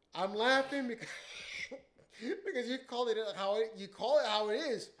 I'm laughing because you call it how it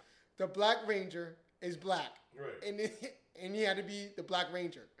is. The Black Ranger is black, right? And he had to be the Black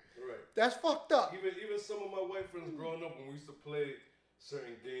Ranger, right? That's fucked up. Even some of my white friends growing up when we used to play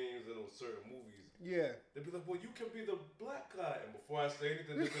certain games and certain movies. Yeah. They'd be like, well, you can be the black guy. And before I say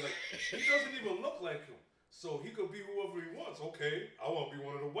anything, they'd be like, he doesn't even look like him. So he could be whoever he wants. Okay, I want to be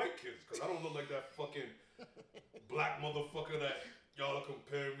one of the white kids because I don't look like that fucking black motherfucker that y'all are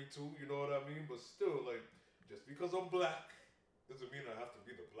comparing me to. You know what I mean? But still, like, just because I'm black doesn't mean I have to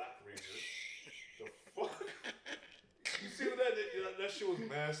be the Black Ranger. The fuck? You see that shit was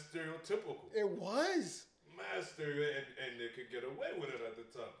mad stereotypical. It was. master, and they could get away with it at the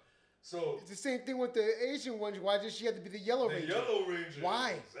time. So It's the same thing with the Asian ones. Why did she have to be the Yellow the Ranger? Yellow Ranger.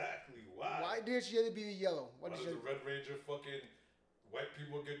 Why? Exactly. Why? Why did she have to be the yellow? Why does the Red Ranger fucking white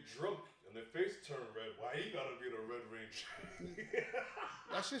people get drunk and their face turn red? Why he gotta be the Red Ranger?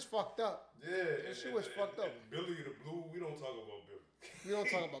 That shit's fucked up. Yeah, That shit was fucked up. And Billy the Blue, we don't talk about Billy. We don't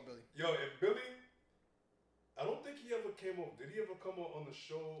talk about Billy. Yo, and Billy, I don't think he ever came out. Did he ever come out on the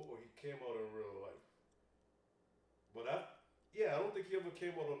show, or he came out in real life? But I don't think he ever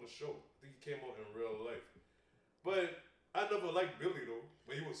came out on the show. I think he came out in real life. But I never liked Billy though.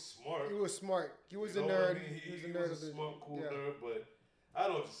 But he was smart. He was smart. He was You a know what I nerd. mean? He was a He nerd. was a smart, cool nerd. But I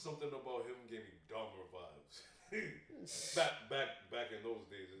don't know, just something about him gave me Dahmer vibes. back in those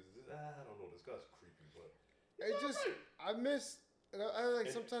days, I don't know. This guy's creepy, but It just I miss. I like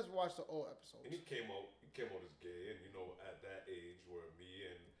And- sometimes watch the old episodes. and he came out as gay, and you know, at that age where me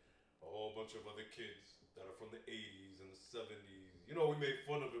and a whole bunch of other kids that are from the 80s and the 70s, you know, we made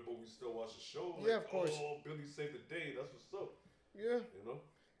fun of it, but we still watch the show. Like, Yeah, of course. Oh, Billy saved the day. That's what's up. Yeah. You know.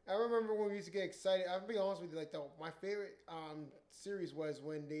 I remember when we used to get excited. I'll be honest with you, like my favorite series was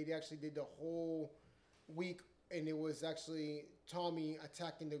when they actually did the whole week, and it was actually Tommy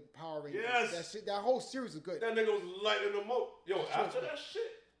attacking the Power Rangers. Yes! That whole series was good. That nigga was lighting them up. Yo, That after was- that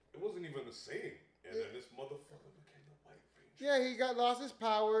shit, it wasn't even the same. And Yeah. then this motherfucker became the White Ranger. Yeah, he got lost his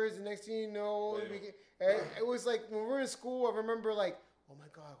powers, and next thing you know, it was like when we were in school. I remember like, oh my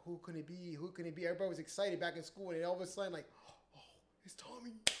god, who can it be? Who can it be? Everybody was excited back in school, and then all of a sudden, like, oh, it's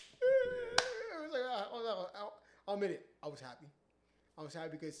Tommy. It was like, I'll admit it, I was happy. I was happy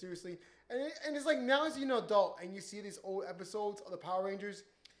because seriously, and it's like now as an adult, and you see these old episodes of the Power Rangers,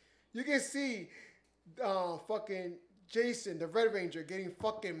 you can see fucking Jason, the Red Ranger, getting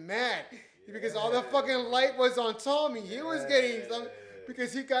fucking mad because all the fucking light was on Tommy. He was getting some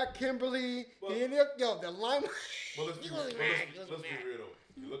because he got Kimberly. Well- He ended up, the line. But let's be He was mad. He was real mad.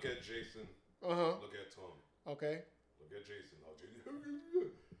 though. You look at Jason, Uh-huh. look at Tommy, Okay. look at Jason. Oh, Jason,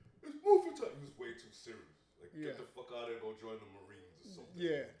 it's movie time. He was way too serious. Like, Yeah. get the fuck out of there, go join the Marines or something.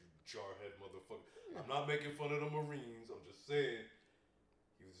 Yeah. You jarhead motherfucker. I'm not making fun of the Marines. I'm just saying.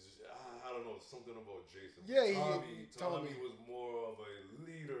 He was just, I don't know, something about Jason. Yeah, Tommy Tommy. was more of a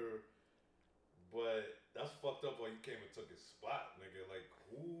leader, but that's fucked up. Why you came and took his spot, nigga. Like,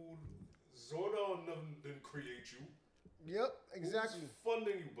 who? Zordon didn't create you. Yep. Exactly. Who's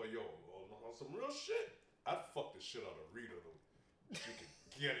funding you? But yo, on some real shit, I'd fuck the shit out of Rita though. She can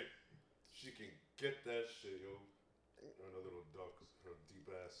get it. She can get that shit, yo. Her little duck, her deep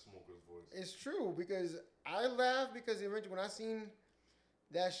ass smoker's voice. It's true because I laughed because when I seen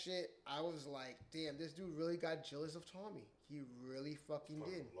that shit, I was like, damn, this dude really got jealous of Tommy. He really fucking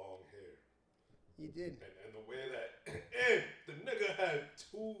did. Long hair. He did. And the way that and the nigga had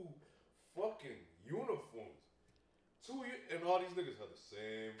two fucking uniforms. And all these niggas had the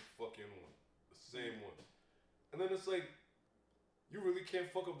same fucking one. The same one. And then it's like, you really can't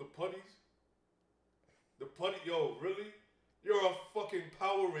fuck up the putties? The putty, yo, really? You're a fucking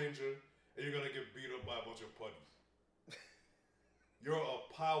Power Ranger and you're gonna get beat up by a bunch of putties. You're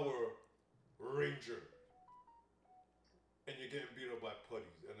a Power Ranger. And you're getting beat up by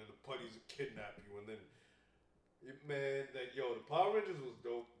putties. And then the putties kidnap you and then man, the Power Rangers was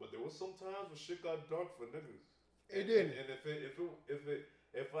dope, but there was some times when shit got dark for niggas. It did. And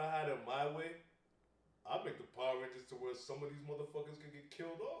if I had it my way, I'd make the Power Rangers to where some of these motherfuckers could get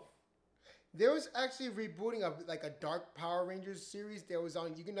killed off. There was actually rebooting of like a Dark Power Rangers series. There was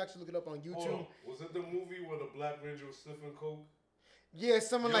on. You can actually look it up on YouTube. Hold on. Was it the movie where the Black Ranger was sniffing coke? Yeah,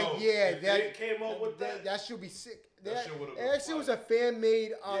 someone Yo, like if they came out with that, That should be sick. that shit would've it been actually was fire. a fan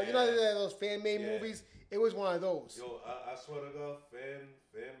made. You know Yeah. those fan made Yeah. movies. It was one of those. Yo, I swear to God, fan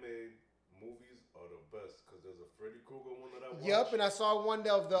made movies are the best because there's a Freddy Krueger one that I watched. Yep, and I saw one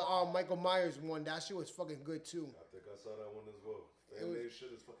of the Michael Myers one. That shit was fucking good too. I think I saw that one as well. It Fan was- made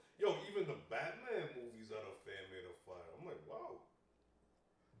shit is fun. Yo, even the Batman movies that are fan made are fire. I'm like, wow.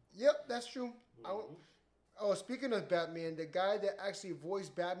 Yep, that's true. Mhm. Oh, speaking of Batman, the guy that actually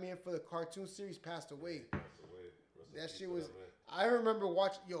voiced Batman for the cartoon series passed away. That's the way. Rest in That peace shit to was. that man. I remember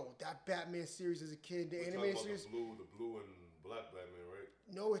watching that Batman series as a kid, the We're animated talking series. about the blue and black Batman, right?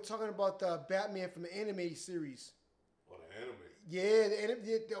 No, we're talking about the Batman from the animated series. Or the anime. Yeah,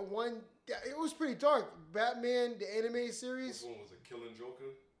 the one. It was pretty dark. Batman, the animated series. Which one was it? Killing Joker?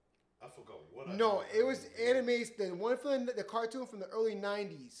 I forgot what. No, I it was animated. The one from the cartoon from the early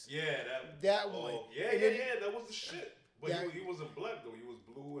 '90s. Yeah, That one. Yeah, And yeah, then- yeah. That was the shit. But That- he wasn't black though. He was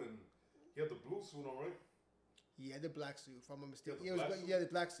blue and he had the blue suit on, right? He had the black suit, if I'm not mistaken. He had the black suit? Yeah, the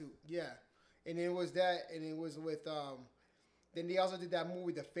black suit. Yeah, and it was that, and it was with Then they also did that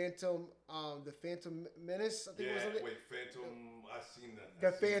movie, the Phantom Menace. I think it was something. Wait, Phantom. I seen that.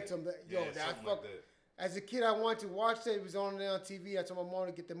 The Phantom. That something fuck. like that. As a kid, I wanted to watch it. It was on there on TV. I told my mom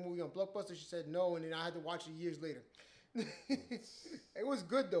to get the movie on Blockbuster. She said no, and then I had to watch it years later. It was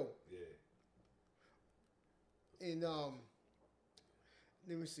good though. Yeah. And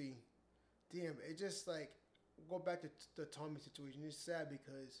let me see. Damn, it just like go back to the Tommy situation. It's sad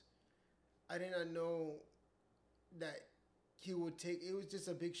because I did not know that he would take. It was just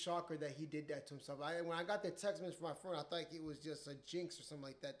a big shocker that he did that to himself. When I got the text message from my friend, I thought it was just a jinx or something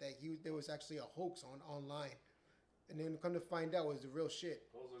like that. That there was actually a hoax online, and then come to find out it was the real shit.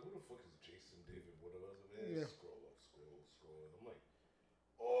 I was like, who the fuck is Jason David? Whatever. Man, Yeah. Scroll up. And I'm like,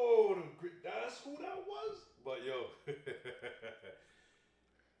 oh, that's who that was. But yo,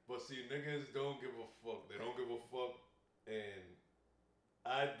 but see, niggas don't give a fuck. They don't give a fuck, and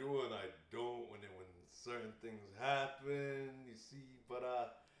I do and I don't when certain things happen. You see, but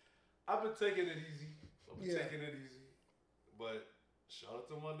I've been taking it easy. But shout out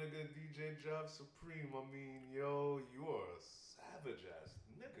to my nigga DJ Job Supreme. I mean, yo, you are a savage ass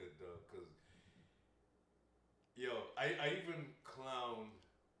nigga, though. Cause yo, I even clowned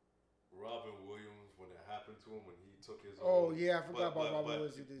Robin Williams when it happened to him when he took his own. Yeah, I forgot about Robin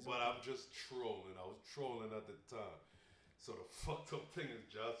Williams. But I'm just trolling. I was trolling at the time. So the fucked up thing is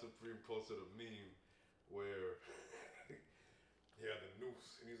Job Supreme posted a meme where he had the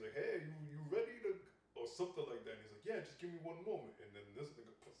noose and he's like, hey, you ready to, or something like that. And he's like, yeah, just give me one moment. And then this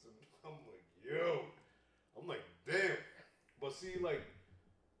nigga puts it, I'm like, yo, I'm like, damn. But see, like,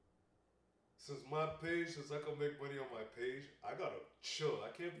 since I can make money on my page, I gotta chill. I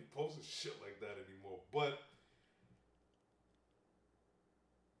can't be posting shit like that anymore. But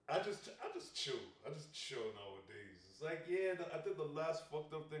I just chill. I just chill nowadays. It's like, yeah, I think the last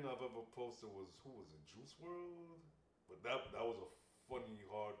fucked up thing I've ever posted was, who was it, Juice WRLD? But that was a funny,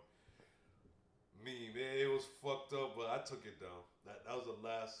 hard meme. It was fucked up, but I took it down. That was the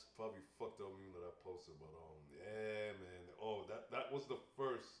last probably fucked up meme that I posted. But yeah, man. Oh, that was the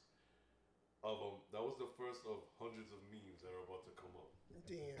first of that was the first of hundreds of memes that are about to come up.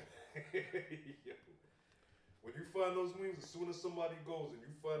 Damn. Yo. When you find those memes, as soon as somebody goes and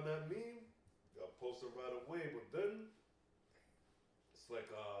you find that meme, you gotta post it right away. But then it's like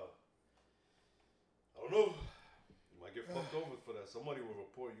I don't know. You might get fucked over for that. Somebody will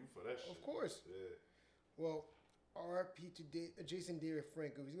report you for that shit. Of course. Yeah. Well, R.I.P. to Jason David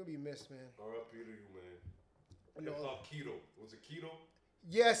Franco. He's gonna be missed, man. R.I.P. to you, man. No. Hip Hop Keto. Was it Keto?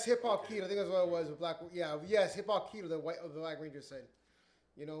 Yes, Hip Hop Keto. I think that's what it was with Black. Yeah, yes, Hip Hop Keto. The Black Ranger said.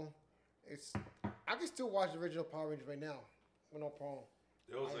 You know, I can still watch the original Power Rangers right now with no problem.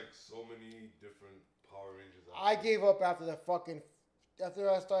 There was like so many different Power Rangers. I gave up after after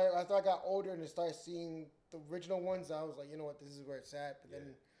I got older and started seeing the original ones. I was like, you know what, this is where it's at. But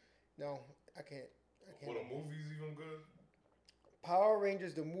then, no, I can't. Were the movies even good? Power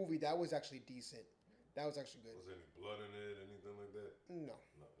Rangers, the movie, that was actually decent. That was actually good. Was there any blood in it, anything like that? No.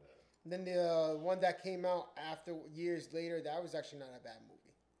 No. Then the one that came out after years later, that was actually not a bad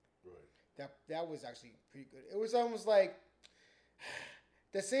movie. Right. That was actually pretty good. It was almost like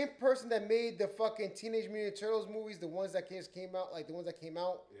the same person that made the fucking Teenage Mutant Ninja Turtles movies, the ones that came out,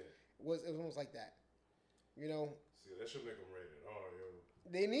 Yeah. it was almost like that. You know? See, that should make them rated R, yo.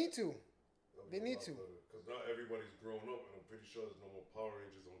 They need to. They need to. Because not everybody's grown up, and I'm pretty sure there's no more Power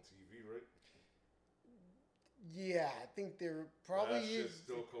Rangers on TV, right? Yeah, I think there probably that shit is.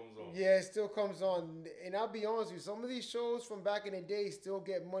 still comes on. Yeah, it still comes on. And I'll be honest with you, some of these shows from back in the day still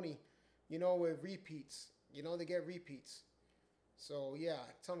get money, you know, with repeats. You know, they get repeats. So, yeah,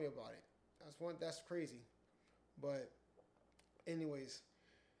 tell me about it. That's crazy. But, anyways.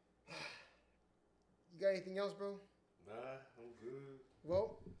 You got anything else, bro? Nah, I'm good.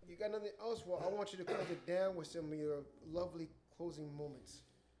 Well, you got nothing else? Well, I want you to close it down with some of your lovely closing moments.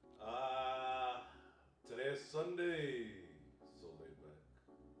 Today is Sunday. So laid back.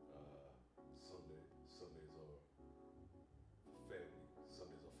 Sundays are for family.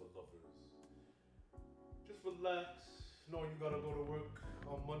 Sundays are for lovers. Just relax. Knowing you gotta go to work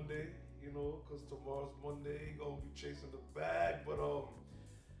on Monday, you know, because tomorrow's Monday. You're gonna be chasing the bag. But,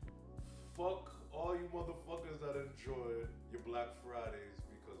 fuck all you motherfuckers that enjoy your Black Fridays,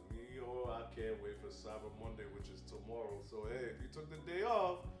 because I can't wait for Cyber Monday, which is tomorrow. So, hey, if you took the day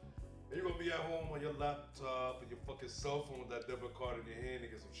off, and you're gonna be at home on your laptop and your fucking cell phone with that debit card in your hand and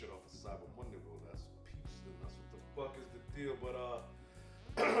get some shit off of Cyber Monday, bro. That's peace. And that's what the fuck is the deal. But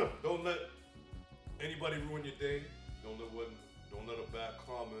don't let anybody ruin your day. Don't let a bad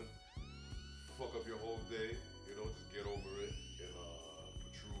comment fuck up your whole day. You know, just get over it and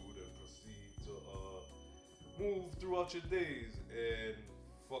protrude and proceed to move throughout your days and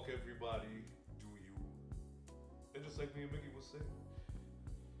fuck everybody, do you. And just like me and Mickey was saying,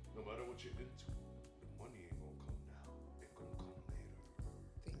 no matter what you're into, the money ain't gonna come now. It gonna come later.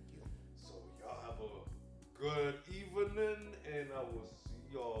 Thank you. So y'all have a good evening, and I will see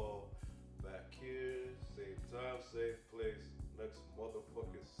y'all back here, same time, same place, next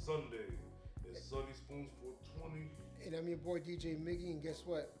motherfucking Sunday. It's Sunny Spoons 420. And I'm your boy DJ Miggy, and guess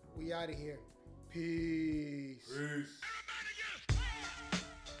what? We out of here. Peace.